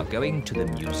family are going to the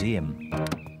museum.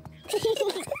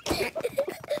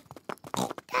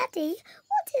 Daddy,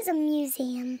 what is a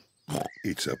museum?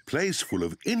 It's a place full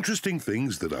of interesting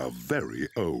things that are very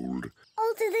old.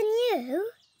 Older than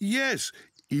you? Yes,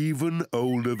 even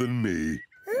older than me.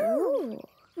 Ooh,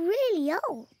 really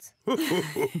old.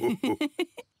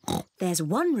 There's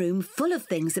one room full of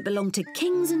things that belong to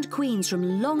kings and queens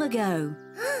from long ago.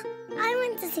 I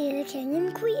want to see the King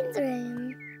and Queen's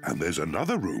room. And there's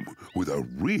another room with a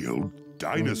real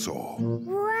dinosaur.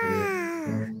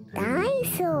 Wow!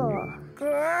 Dinosaur!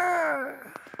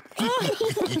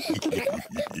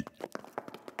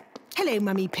 Hello,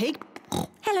 Mummy Pig.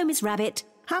 Hello, Miss Rabbit.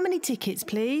 How many tickets,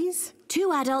 please?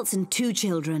 2 adults and 2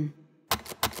 children.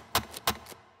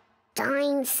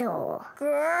 Dinosaur.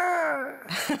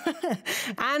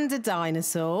 And a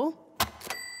dinosaur.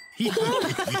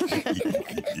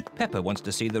 Peppa wants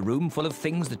to see the room full of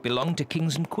things that belong to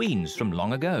kings and queens from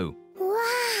long ago.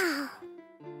 Wow!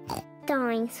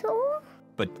 Dinosaur?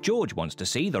 But George wants to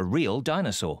see the real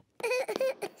dinosaur.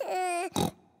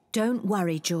 Don't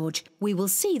worry, George. We will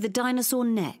see the dinosaur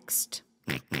next.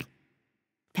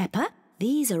 Peppa,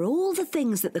 these are all the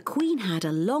things that the Queen had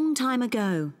a long time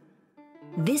ago.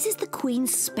 This is the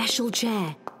Queen's special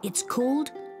chair. It's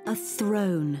called a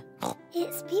throne.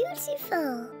 It's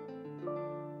beautiful.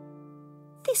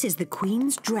 This is the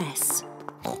Queen's dress.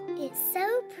 It's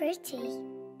so pretty.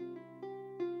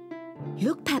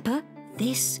 Look, Peppa,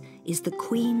 this is the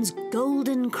Queen's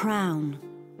golden crown.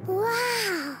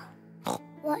 Wow!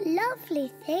 What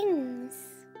lovely things.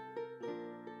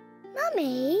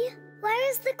 Mummy, where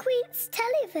is the Queen's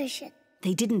television?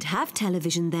 They didn't have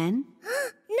television then.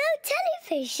 No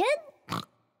television?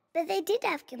 But they did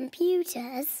have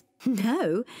computers.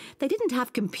 No, they didn't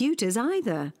have computers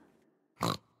either.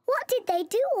 What did they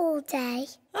do all day?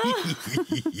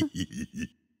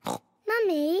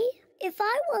 Mummy, if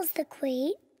I was the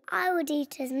Queen, I would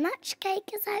eat as much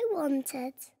cake as I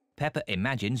wanted. Peppa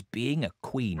imagines being a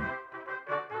queen.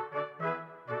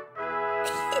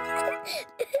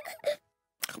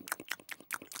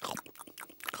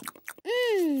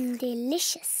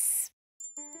 Delicious.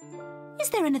 Is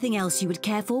there anything else you would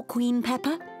care for, Queen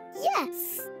Peppa?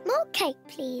 Yes. More cake,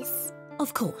 please.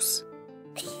 Of course.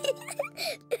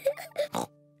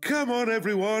 Come on,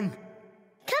 everyone.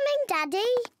 Coming,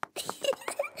 Daddy.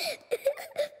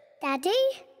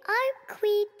 Daddy, I'm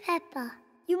Queen Peppa.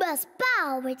 You must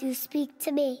bow when you speak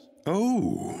to me.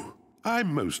 Oh,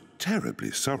 I'm most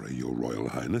terribly sorry, Your Royal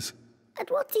Highness. And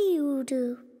what do you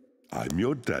do? I'm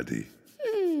your daddy.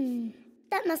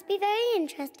 That must be very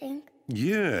interesting.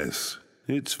 Yes,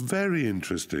 it's very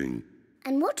interesting.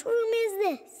 And what room is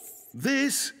this?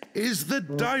 This is the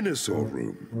dinosaur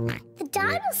room. The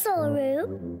dinosaur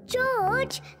room?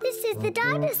 George, this is the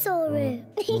dinosaur room.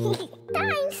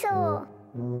 Dinosaur!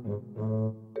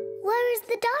 Where is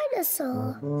the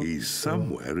dinosaur? He's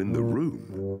somewhere in the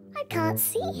room. I can't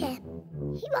see him.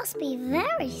 He must be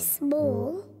very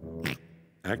small.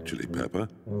 Actually, Peppa,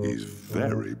 he's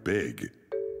very big.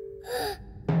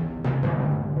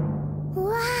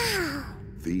 Wow!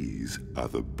 These are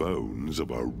the bones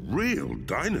of a real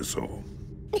dinosaur.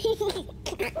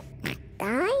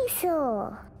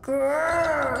 Dinosaur!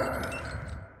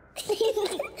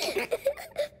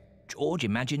 George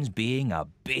imagines being a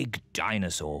big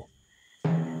dinosaur.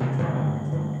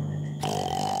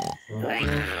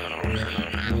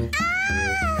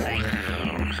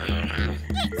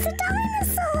 It's a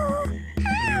dinosaur!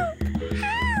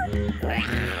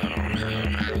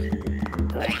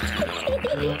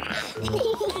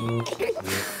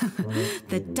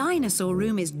 The dinosaur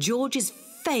room is George's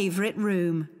favourite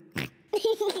room.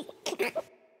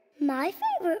 My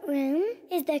favourite room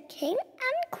is the King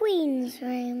and Queen's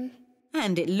room.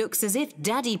 And it looks as if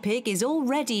Daddy Pig is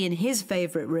already in his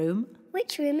favourite room.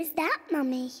 Which room is that,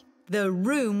 Mummy? The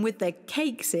room with the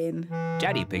cakes in.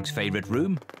 Daddy Pig's favourite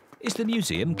room is the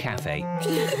museum cafe.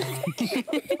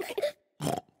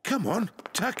 Come on,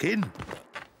 tuck in.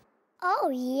 Oh,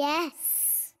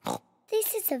 yes.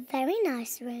 This is a very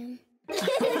nice room.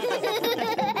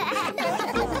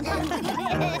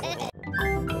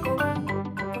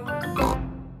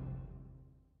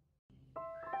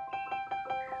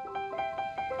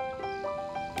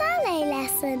 Ballet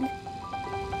lesson.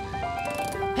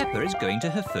 Peppa is going to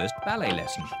her first ballet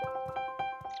lesson.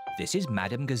 This is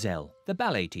Madame Gazelle, the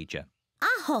ballet teacher.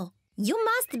 Aho, you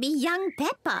must be young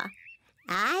Peppa.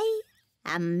 I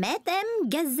am Madame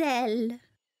Gazelle.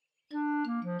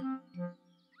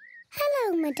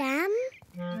 Hello, Madame.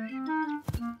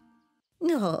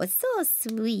 Oh, so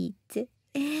sweet.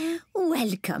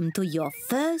 Welcome to your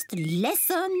first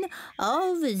lesson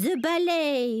of the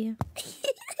ballet.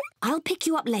 I'll pick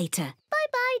you up later.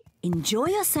 Bye-bye. Enjoy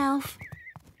yourself.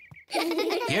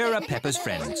 Here are Peppa's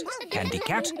friends. Candy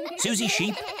Cat, Suzy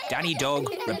Sheep, Danny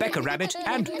Dog, Rebecca Rabbit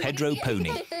and Pedro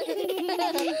Pony.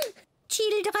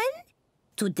 Children,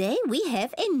 today we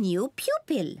have a new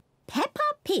pupil,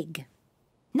 Peppa Pig.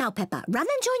 Now, Peppa, run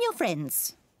and join your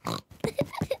friends. Hello,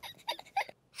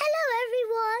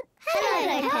 everyone.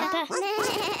 Hello, Peppa.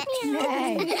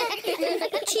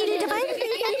 Children,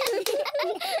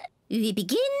 we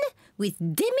begin with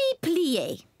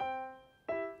demi-plié.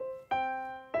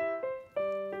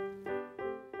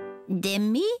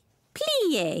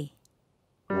 Demi-plié.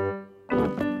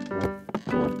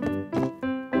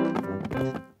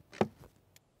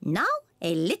 Now,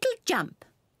 a little jump.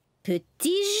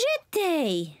 Petit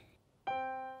jeté.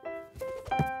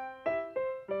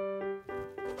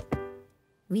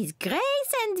 With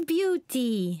grace and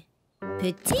beauty.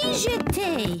 Petit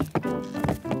jeté.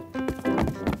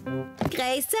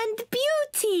 Grace and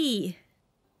beauty.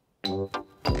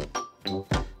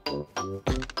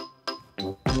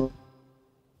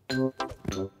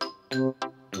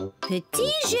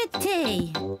 Petit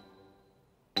jeté.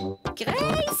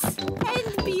 Grace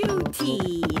and beauty.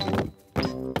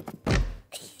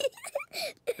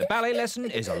 The ballet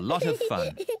lesson is a lot of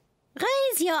fun.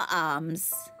 Raise your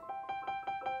arms.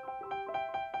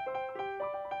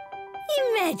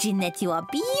 Imagine that you are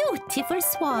beautiful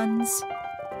swans.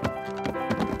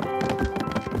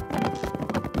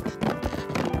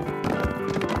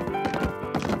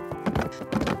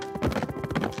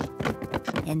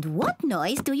 And what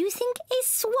noise do you think a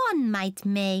swan might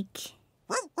make?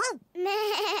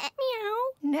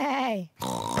 Meow. Nay.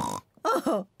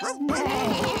 Oh,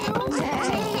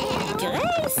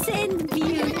 grace and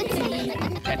beauty.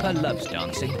 Peppa loves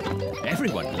dancing.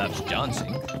 Everyone loves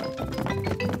dancing.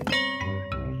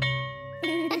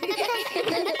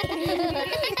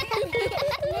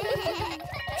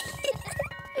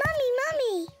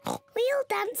 Mummy, we all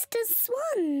danced as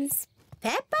swans.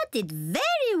 Peppa did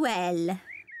very well.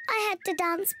 I had to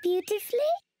dance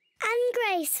beautifully and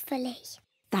gracefully.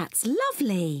 That's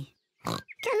lovely.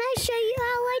 Can I show you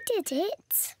how I did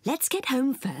it? Let's get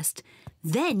home first.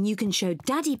 Then you can show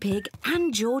Daddy Pig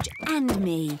and George and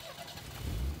me.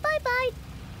 Bye-bye.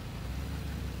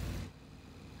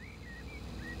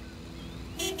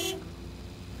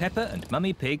 Peppa and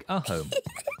Mummy Pig are home.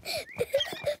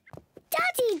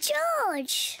 Daddy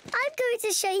George, I'm going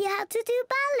to show you how to do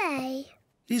ballet.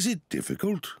 Is it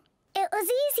difficult? It was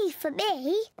easy for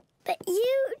me, but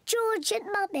you, George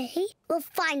and Mummy will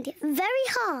find it very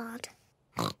hard.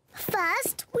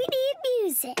 First, we need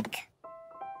music.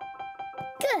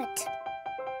 Good.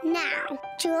 Now,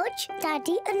 George,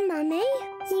 Daddy and Mummy,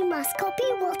 you must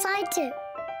copy what I do.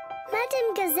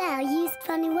 Madame Gazelle used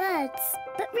funny words,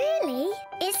 but really,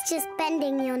 it's just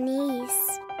bending your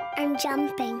knees and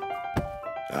jumping.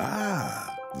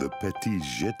 Ah, the petit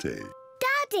jeté.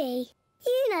 Daddy,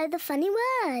 you know the funny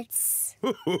words.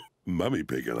 Mummy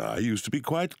Pig and I used to be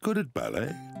quite good at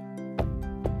ballet.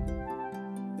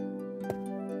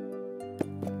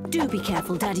 Do be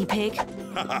careful, Daddy Pig.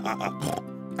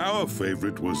 Our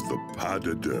favourite was the pas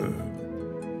de deux.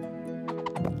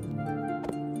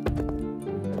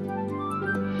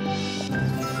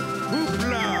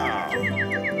 Hoopla!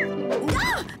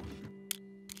 Ah!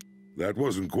 That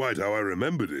wasn't quite how I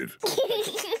remembered it.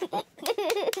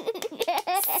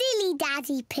 Silly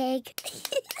Daddy Pig.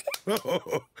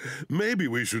 Maybe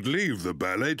we should leave the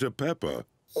ballet to Peppa.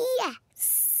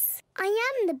 Yes, I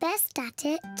am the best at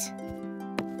it.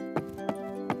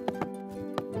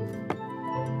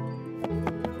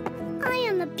 I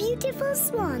am a beautiful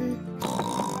swan.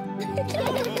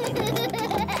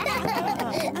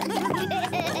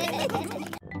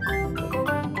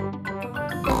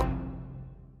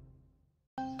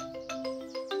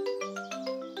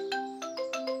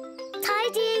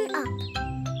 Tidying up.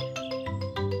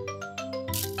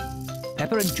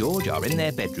 Peppa and George are in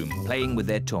their bedroom playing with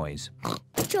their toys.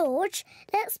 George,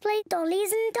 let's play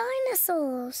dollies and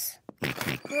dinosaurs.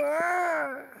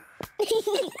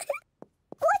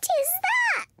 What is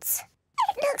that?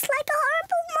 It looks like a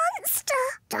horrible monster.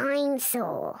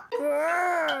 Dinosaur.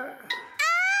 Ah!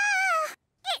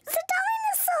 It's a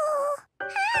dinosaur.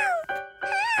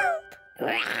 Help!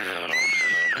 Help!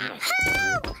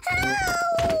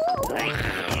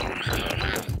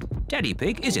 Help! Daddy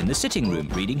Pig is in the sitting room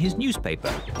reading his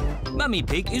newspaper. Mummy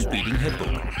Pig is reading her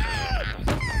book.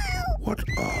 What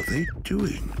are they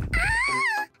doing?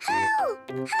 Help!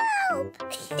 Help!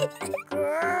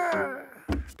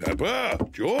 Peppa,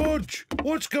 George,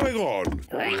 what's going on?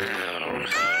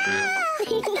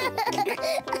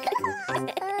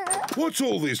 What's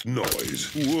all this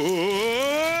noise?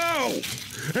 Whoa!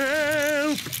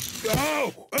 Help!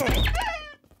 Oh! Oh!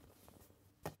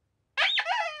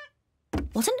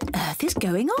 What on earth is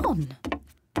going on?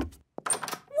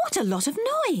 What a lot of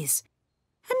noise!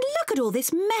 And look at all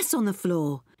this mess on the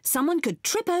floor. Someone could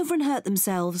trip over and hurt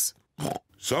themselves.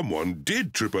 Someone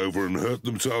did trip over and hurt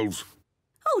themselves.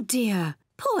 Oh dear,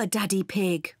 poor Daddy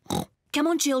Pig. Come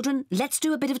on, children, let's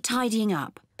do a bit of tidying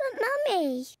up. But,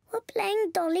 Mummy, we're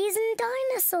playing dollies and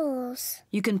dinosaurs.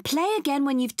 You can play again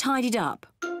when you've tidied up.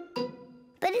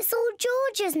 But it's all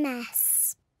George's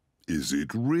mess. Is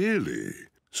it really?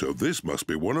 So this must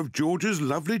be one of George's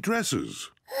lovely dresses.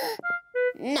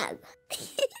 No.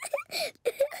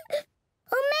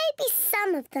 Or maybe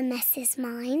some of the mess is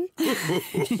mine.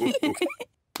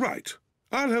 Right.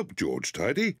 I'll help George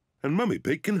tidy, and Mummy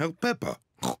Pig can help Peppa.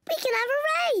 We can have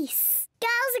a race.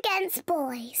 Girls against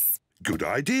boys. Good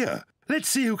idea. Let's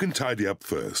see who can tidy up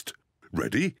first.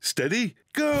 Ready, steady,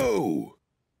 go!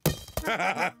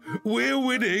 We're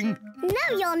winning.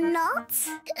 No, you're not.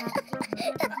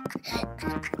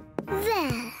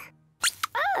 There.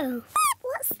 Oh,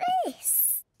 what's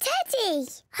this? Teddy,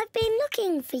 I've been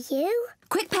looking for you.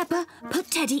 Quick, Peppa, put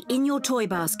Teddy in your toy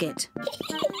basket.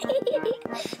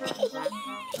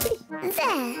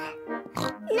 There.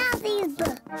 Now these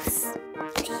books.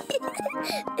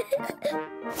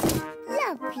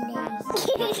 Lovely.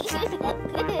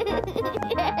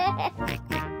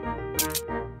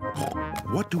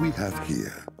 What do we have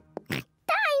here?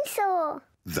 Dinosaur.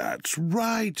 That's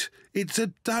right. It's a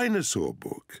dinosaur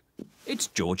book. It's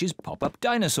George's pop-up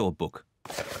dinosaur book.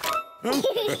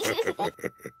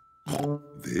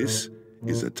 This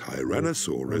is a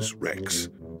Tyrannosaurus Rex.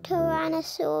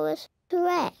 Tyrannosaurus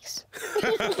Rex.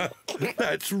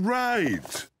 That's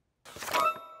right.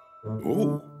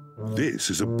 Oh, this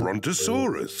is a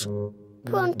Brontosaurus.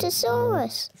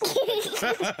 Brontosaurus.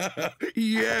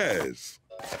 Yes.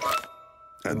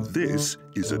 And this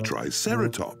is a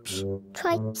Triceratops.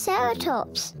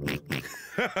 Triceratops.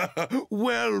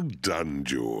 Well done,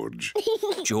 George.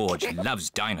 George loves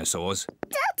dinosaurs.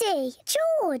 Daddy,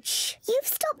 George, you've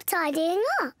stopped tidying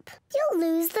up. You'll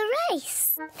lose the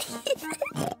race.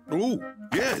 Oh,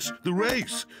 yes, the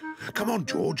race. Come on,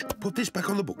 George, put this back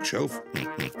on the bookshelf.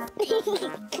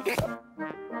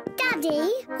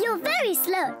 Daddy, you're very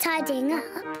slow at tidying up.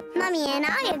 Mummy and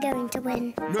I are going to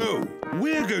win. No,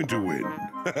 we're going to win.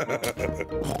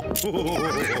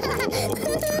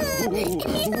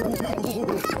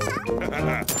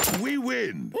 We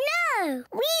win. No,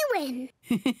 we win.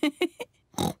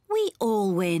 We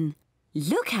all win.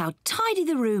 Look how tidy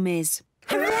the room is.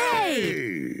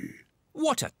 Hooray!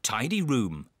 What a tidy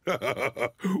room.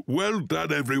 Well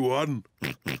done, everyone.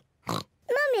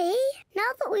 Mummy,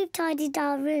 now that we've tidied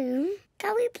our room,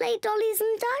 can we play dollies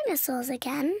and dinosaurs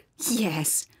again?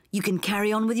 Yes, you can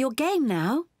carry on with your game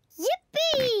now.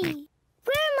 Yippee!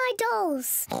 Where are my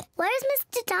dolls? Where's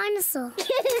Mr. Dinosaur?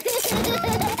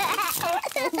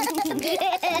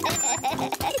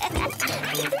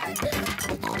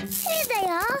 Here they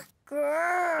are.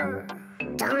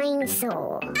 Grrr.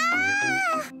 Dinosaur.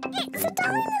 Ah! It's a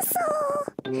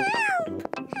dinosaur! Help!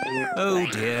 Help! Oh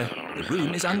dear, the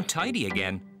room is untidy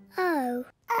again. Oh.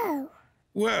 Oh.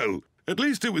 Well, at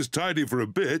least it was tidy for a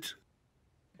bit.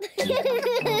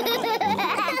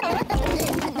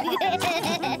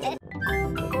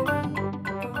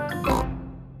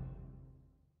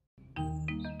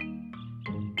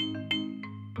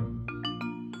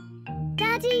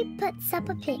 Daddy puts up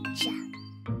a picture.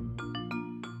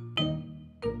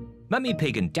 Mummy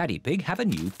Pig and Daddy Pig have a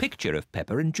new picture of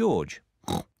Peppa and George.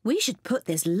 We should put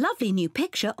this lovely new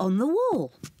picture on the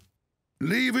wall.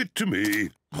 Leave it to me.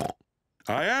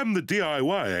 I am the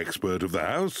DIY expert of the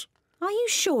house. Are you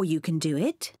sure you can do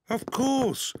it? Of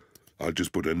course. I'll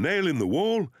just put a nail in the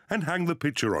wall and hang the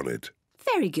picture on it.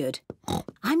 Very good.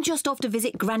 I'm just off to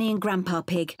visit Granny and Grandpa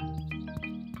Pig.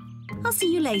 I'll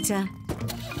see you later.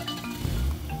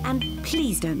 And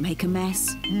please don't make a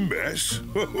mess. Mess?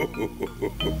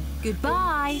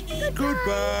 Goodbye.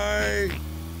 Goodbye.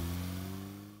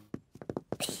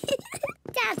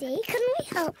 Daddy, can we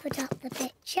help put up the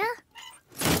picture?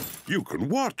 You can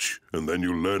watch, and then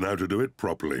you'll learn how to do it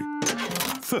properly.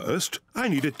 First, I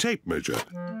need a tape measure.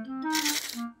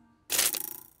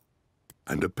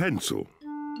 And a pencil.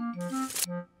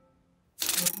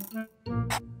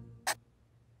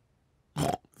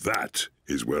 That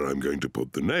is where I'm going to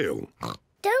put the nail.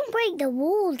 Don't break the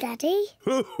wall, Daddy.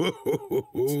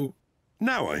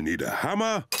 Now I need a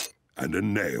hammer and a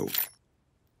nail.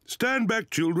 Stand back,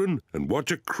 children, and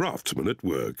watch a craftsman at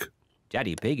work.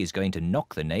 Daddy Pig is going to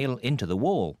knock the nail into the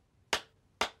wall. Don't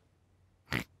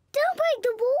break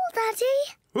the wall,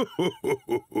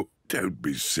 Daddy. Don't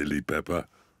be silly, Peppa.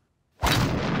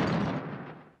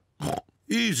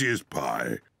 Easy as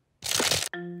pie.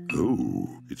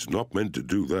 Oh, it's not meant to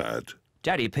do that.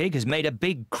 Daddy Pig has made a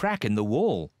big crack in the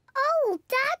wall. Oh,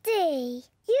 Daddy,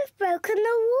 you've broken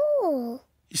the wall.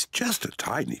 It's just a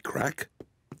tiny crack.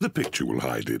 The picture will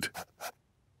hide it.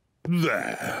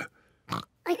 There.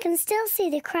 I can still see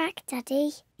the crack,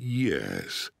 Daddy.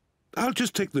 Yes. I'll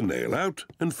just take the nail out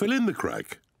and fill in the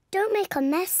crack. Don't make a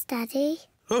mess, Daddy.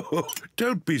 Oh,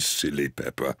 don't be silly,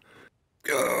 Peppa.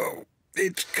 Oh,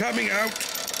 it's coming out.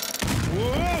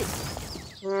 Whoa!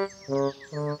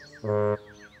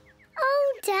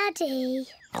 Oh, Daddy.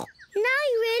 Now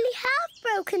you really have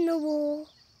broken the wall.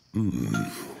 Do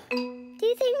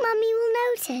you think Mummy will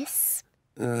notice?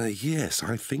 Yes,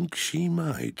 I think she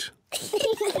might.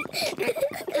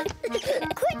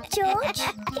 Quick, George.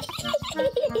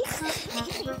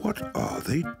 What are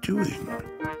they doing?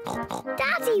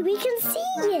 Daddy, we can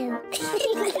see you.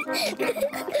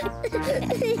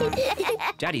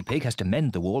 Daddy Pig has to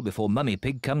mend the wall before Mummy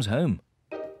Pig comes home.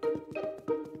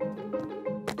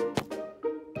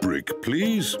 Brick,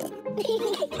 please.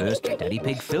 First, Daddy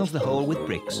Pig fills the hole with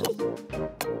bricks.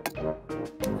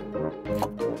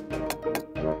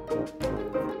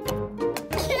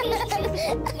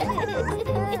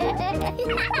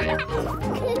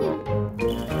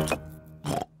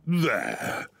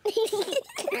 There.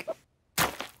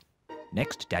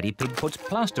 Next, Daddy Pig puts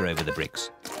plaster over the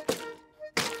bricks.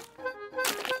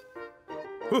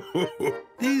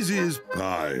 Easy as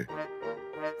pie.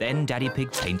 Then Daddy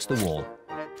Pig paints the wall.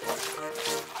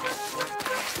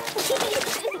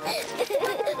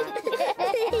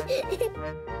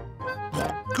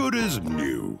 Good as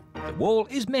new. The wall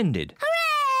is mended.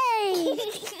 Hooray!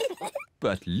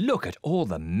 But look at all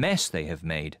the mess they have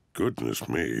made. Goodness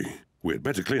me. We'd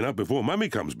better clean up before Mummy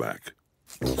comes back.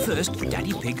 First,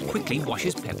 Daddy Pig quickly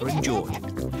washes Peppa and George.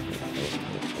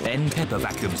 Then Peppa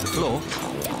vacuums the floor.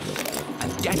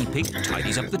 And Daddy Pig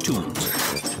tidies up the tools.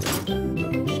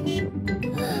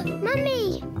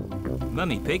 Mummy!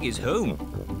 Mummy Pig is home.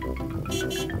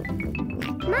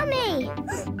 Mummy!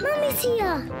 Mummy's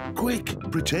here. Quick,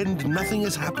 pretend nothing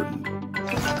has happened.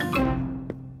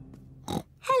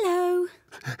 Hello.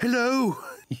 Hello.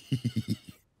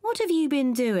 What have you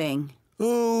been doing?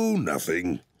 Oh,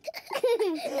 nothing.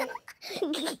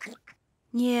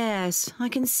 Yes, I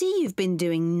can see you've been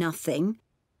doing nothing.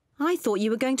 I thought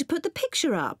you were going to put the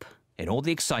picture up. In all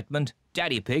the excitement,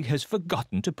 Daddy Pig has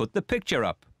forgotten to put the picture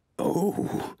up.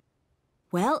 Oh.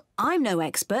 Well, I'm no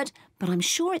expert, but I'm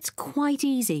sure it's quite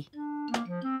easy.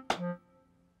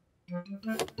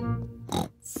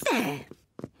 There.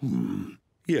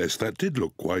 Yes, that did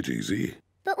look quite easy.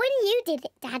 But when you did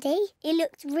it, Daddy, it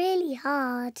looked really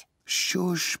hard.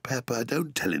 Shush, Peppa,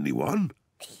 don't tell anyone.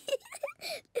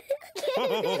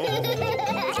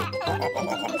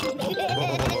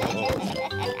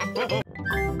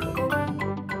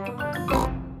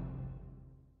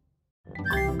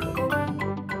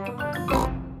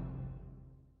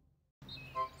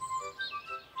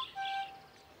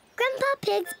 Grandpa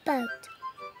Pig's boat.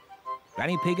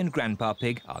 Granny Pig and Grandpa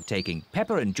Pig are taking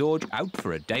Peppa and George out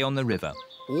for a day on the river.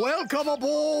 Welcome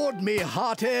aboard, me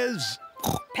hearties.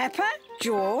 Peppa,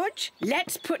 George,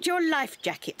 let's put your life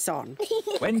jackets on.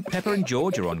 When Peppa and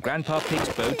George are on Grandpa Pig's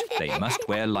boat, they must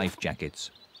wear life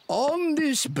jackets. On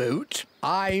this boat,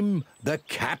 I'm the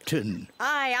captain.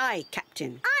 Aye, aye,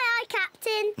 Captain. Aye, aye,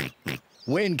 Captain.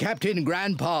 When Captain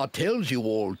Grandpa tells you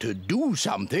all to do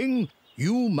something,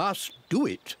 you must do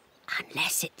it.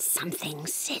 Unless it's something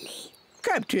silly.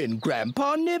 Captain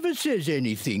Grandpa never says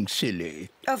anything silly.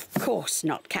 Of course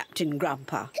not, Captain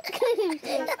Grandpa.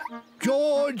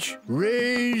 George,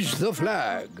 raise the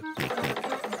flag.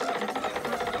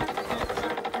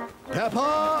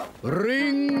 Peppa,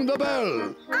 ring the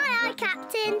bell. Aye, aye,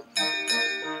 Captain.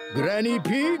 Granny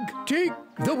Pig, take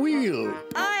the wheel.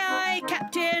 Aye, aye,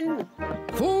 Captain.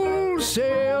 Full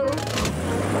sail.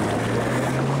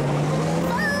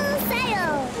 Full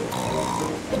sail.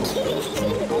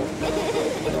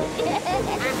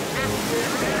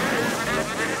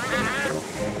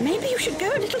 should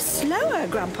go a little slower,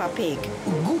 Grandpa Pig.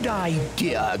 Good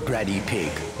idea, Granny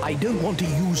Pig. I don't want to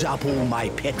use up all my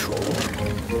petrol.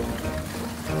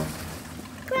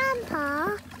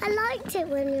 Grandpa, I liked it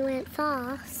when we went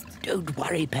fast. Don't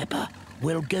worry, Peppa.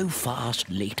 We'll go fast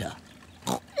later.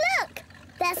 Look!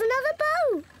 There's another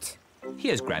boat.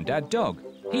 Here's Grandad Dog.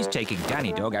 He's taking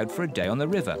Danny Dog out for a day on the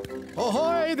river.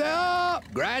 Ahoy there,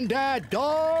 Grandad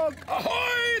Dog!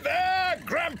 Ahoy there,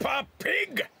 Grandpa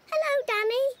Pig! Hello,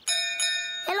 Danny.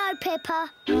 Hello, Peppa.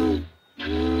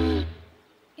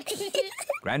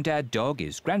 Grandad Dog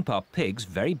is Grandpa Pig's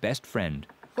very best friend.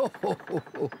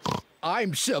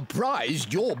 I'm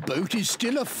surprised your boat is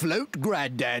still afloat,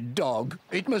 Grandad Dog.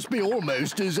 It must be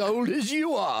almost as old as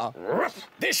you are.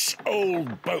 This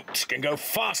old boat can go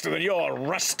faster than your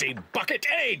rusty bucket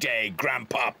any day,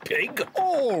 Grandpa Pig.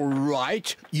 All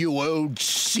right, you old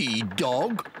sea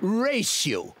dog. Race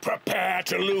you. Prepare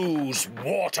to lose,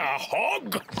 water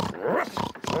hog.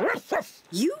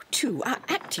 You two are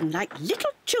acting like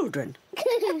little children.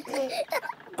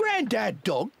 Grandad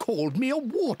Dog called me a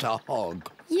water hog.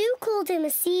 You called him a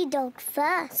sea dog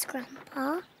first,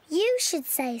 Grandpa. You should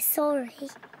say sorry.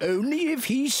 Only if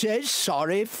he says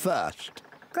sorry first.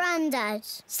 Grandad,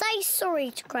 say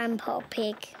sorry to Grandpa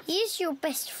Pig. He's your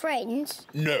best friend.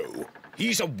 No,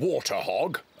 he's a water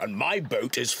hog, and my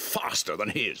boat is faster than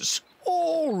his.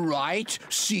 All right,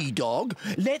 sea dog.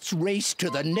 Let's race to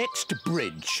the next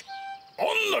bridge.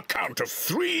 On the count of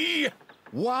 3...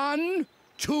 1,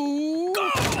 2...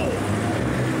 Go!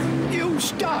 You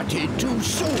started too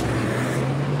soon.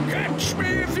 Catch me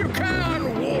if you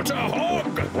can, water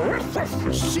hog!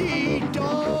 Sea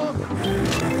dog!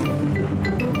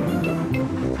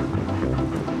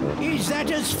 Is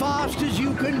that as fast as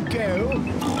you can go?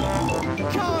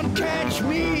 Can't catch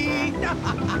me!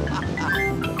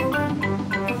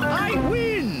 I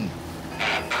win!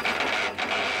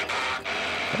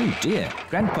 Oh dear,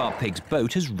 Grandpa Pig's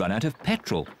boat has run out of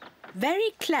petrol.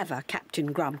 Very clever,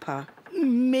 Captain Grandpa.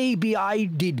 Maybe I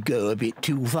did go a bit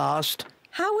too fast.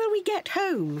 How will we get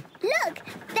home? Look,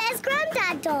 there's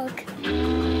Grandad Dog.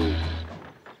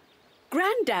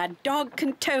 Grandad Dog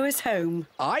can tow us home.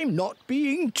 I'm not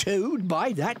being towed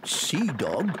by that sea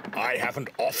dog. I haven't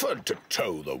offered to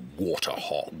tow the water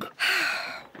hog.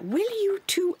 Will you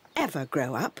two ever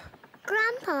grow up?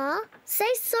 Grandpa,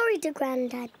 say sorry to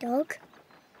Grandad Dog.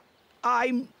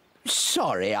 I'm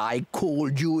sorry I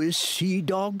called you a sea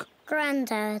dog.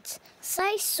 Grandad,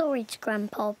 say sorry to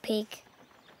Grandpa Pig.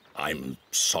 I'm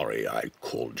sorry I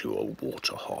called you a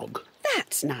water hog.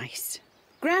 That's nice.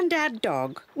 Grandad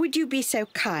Dog, would you be so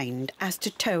kind as to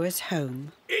tow us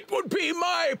home? It would be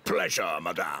my pleasure,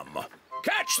 madame.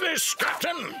 Catch this,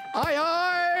 Captain! Aye,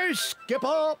 aye,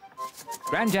 skipper!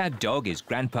 Grandad Dog is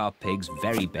Grandpa Pig's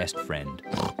very best friend.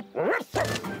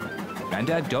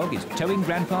 Grandad Dog is towing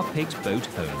Grandpa Pig's boat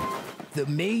home. The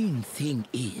main thing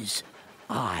is,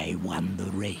 I won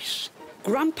the race.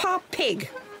 Grandpa Pig.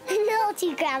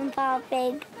 Naughty Grandpa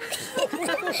Pig.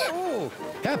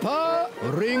 Peppa,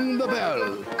 ring the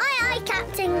bell. Aye, aye,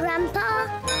 Captain Grandpa.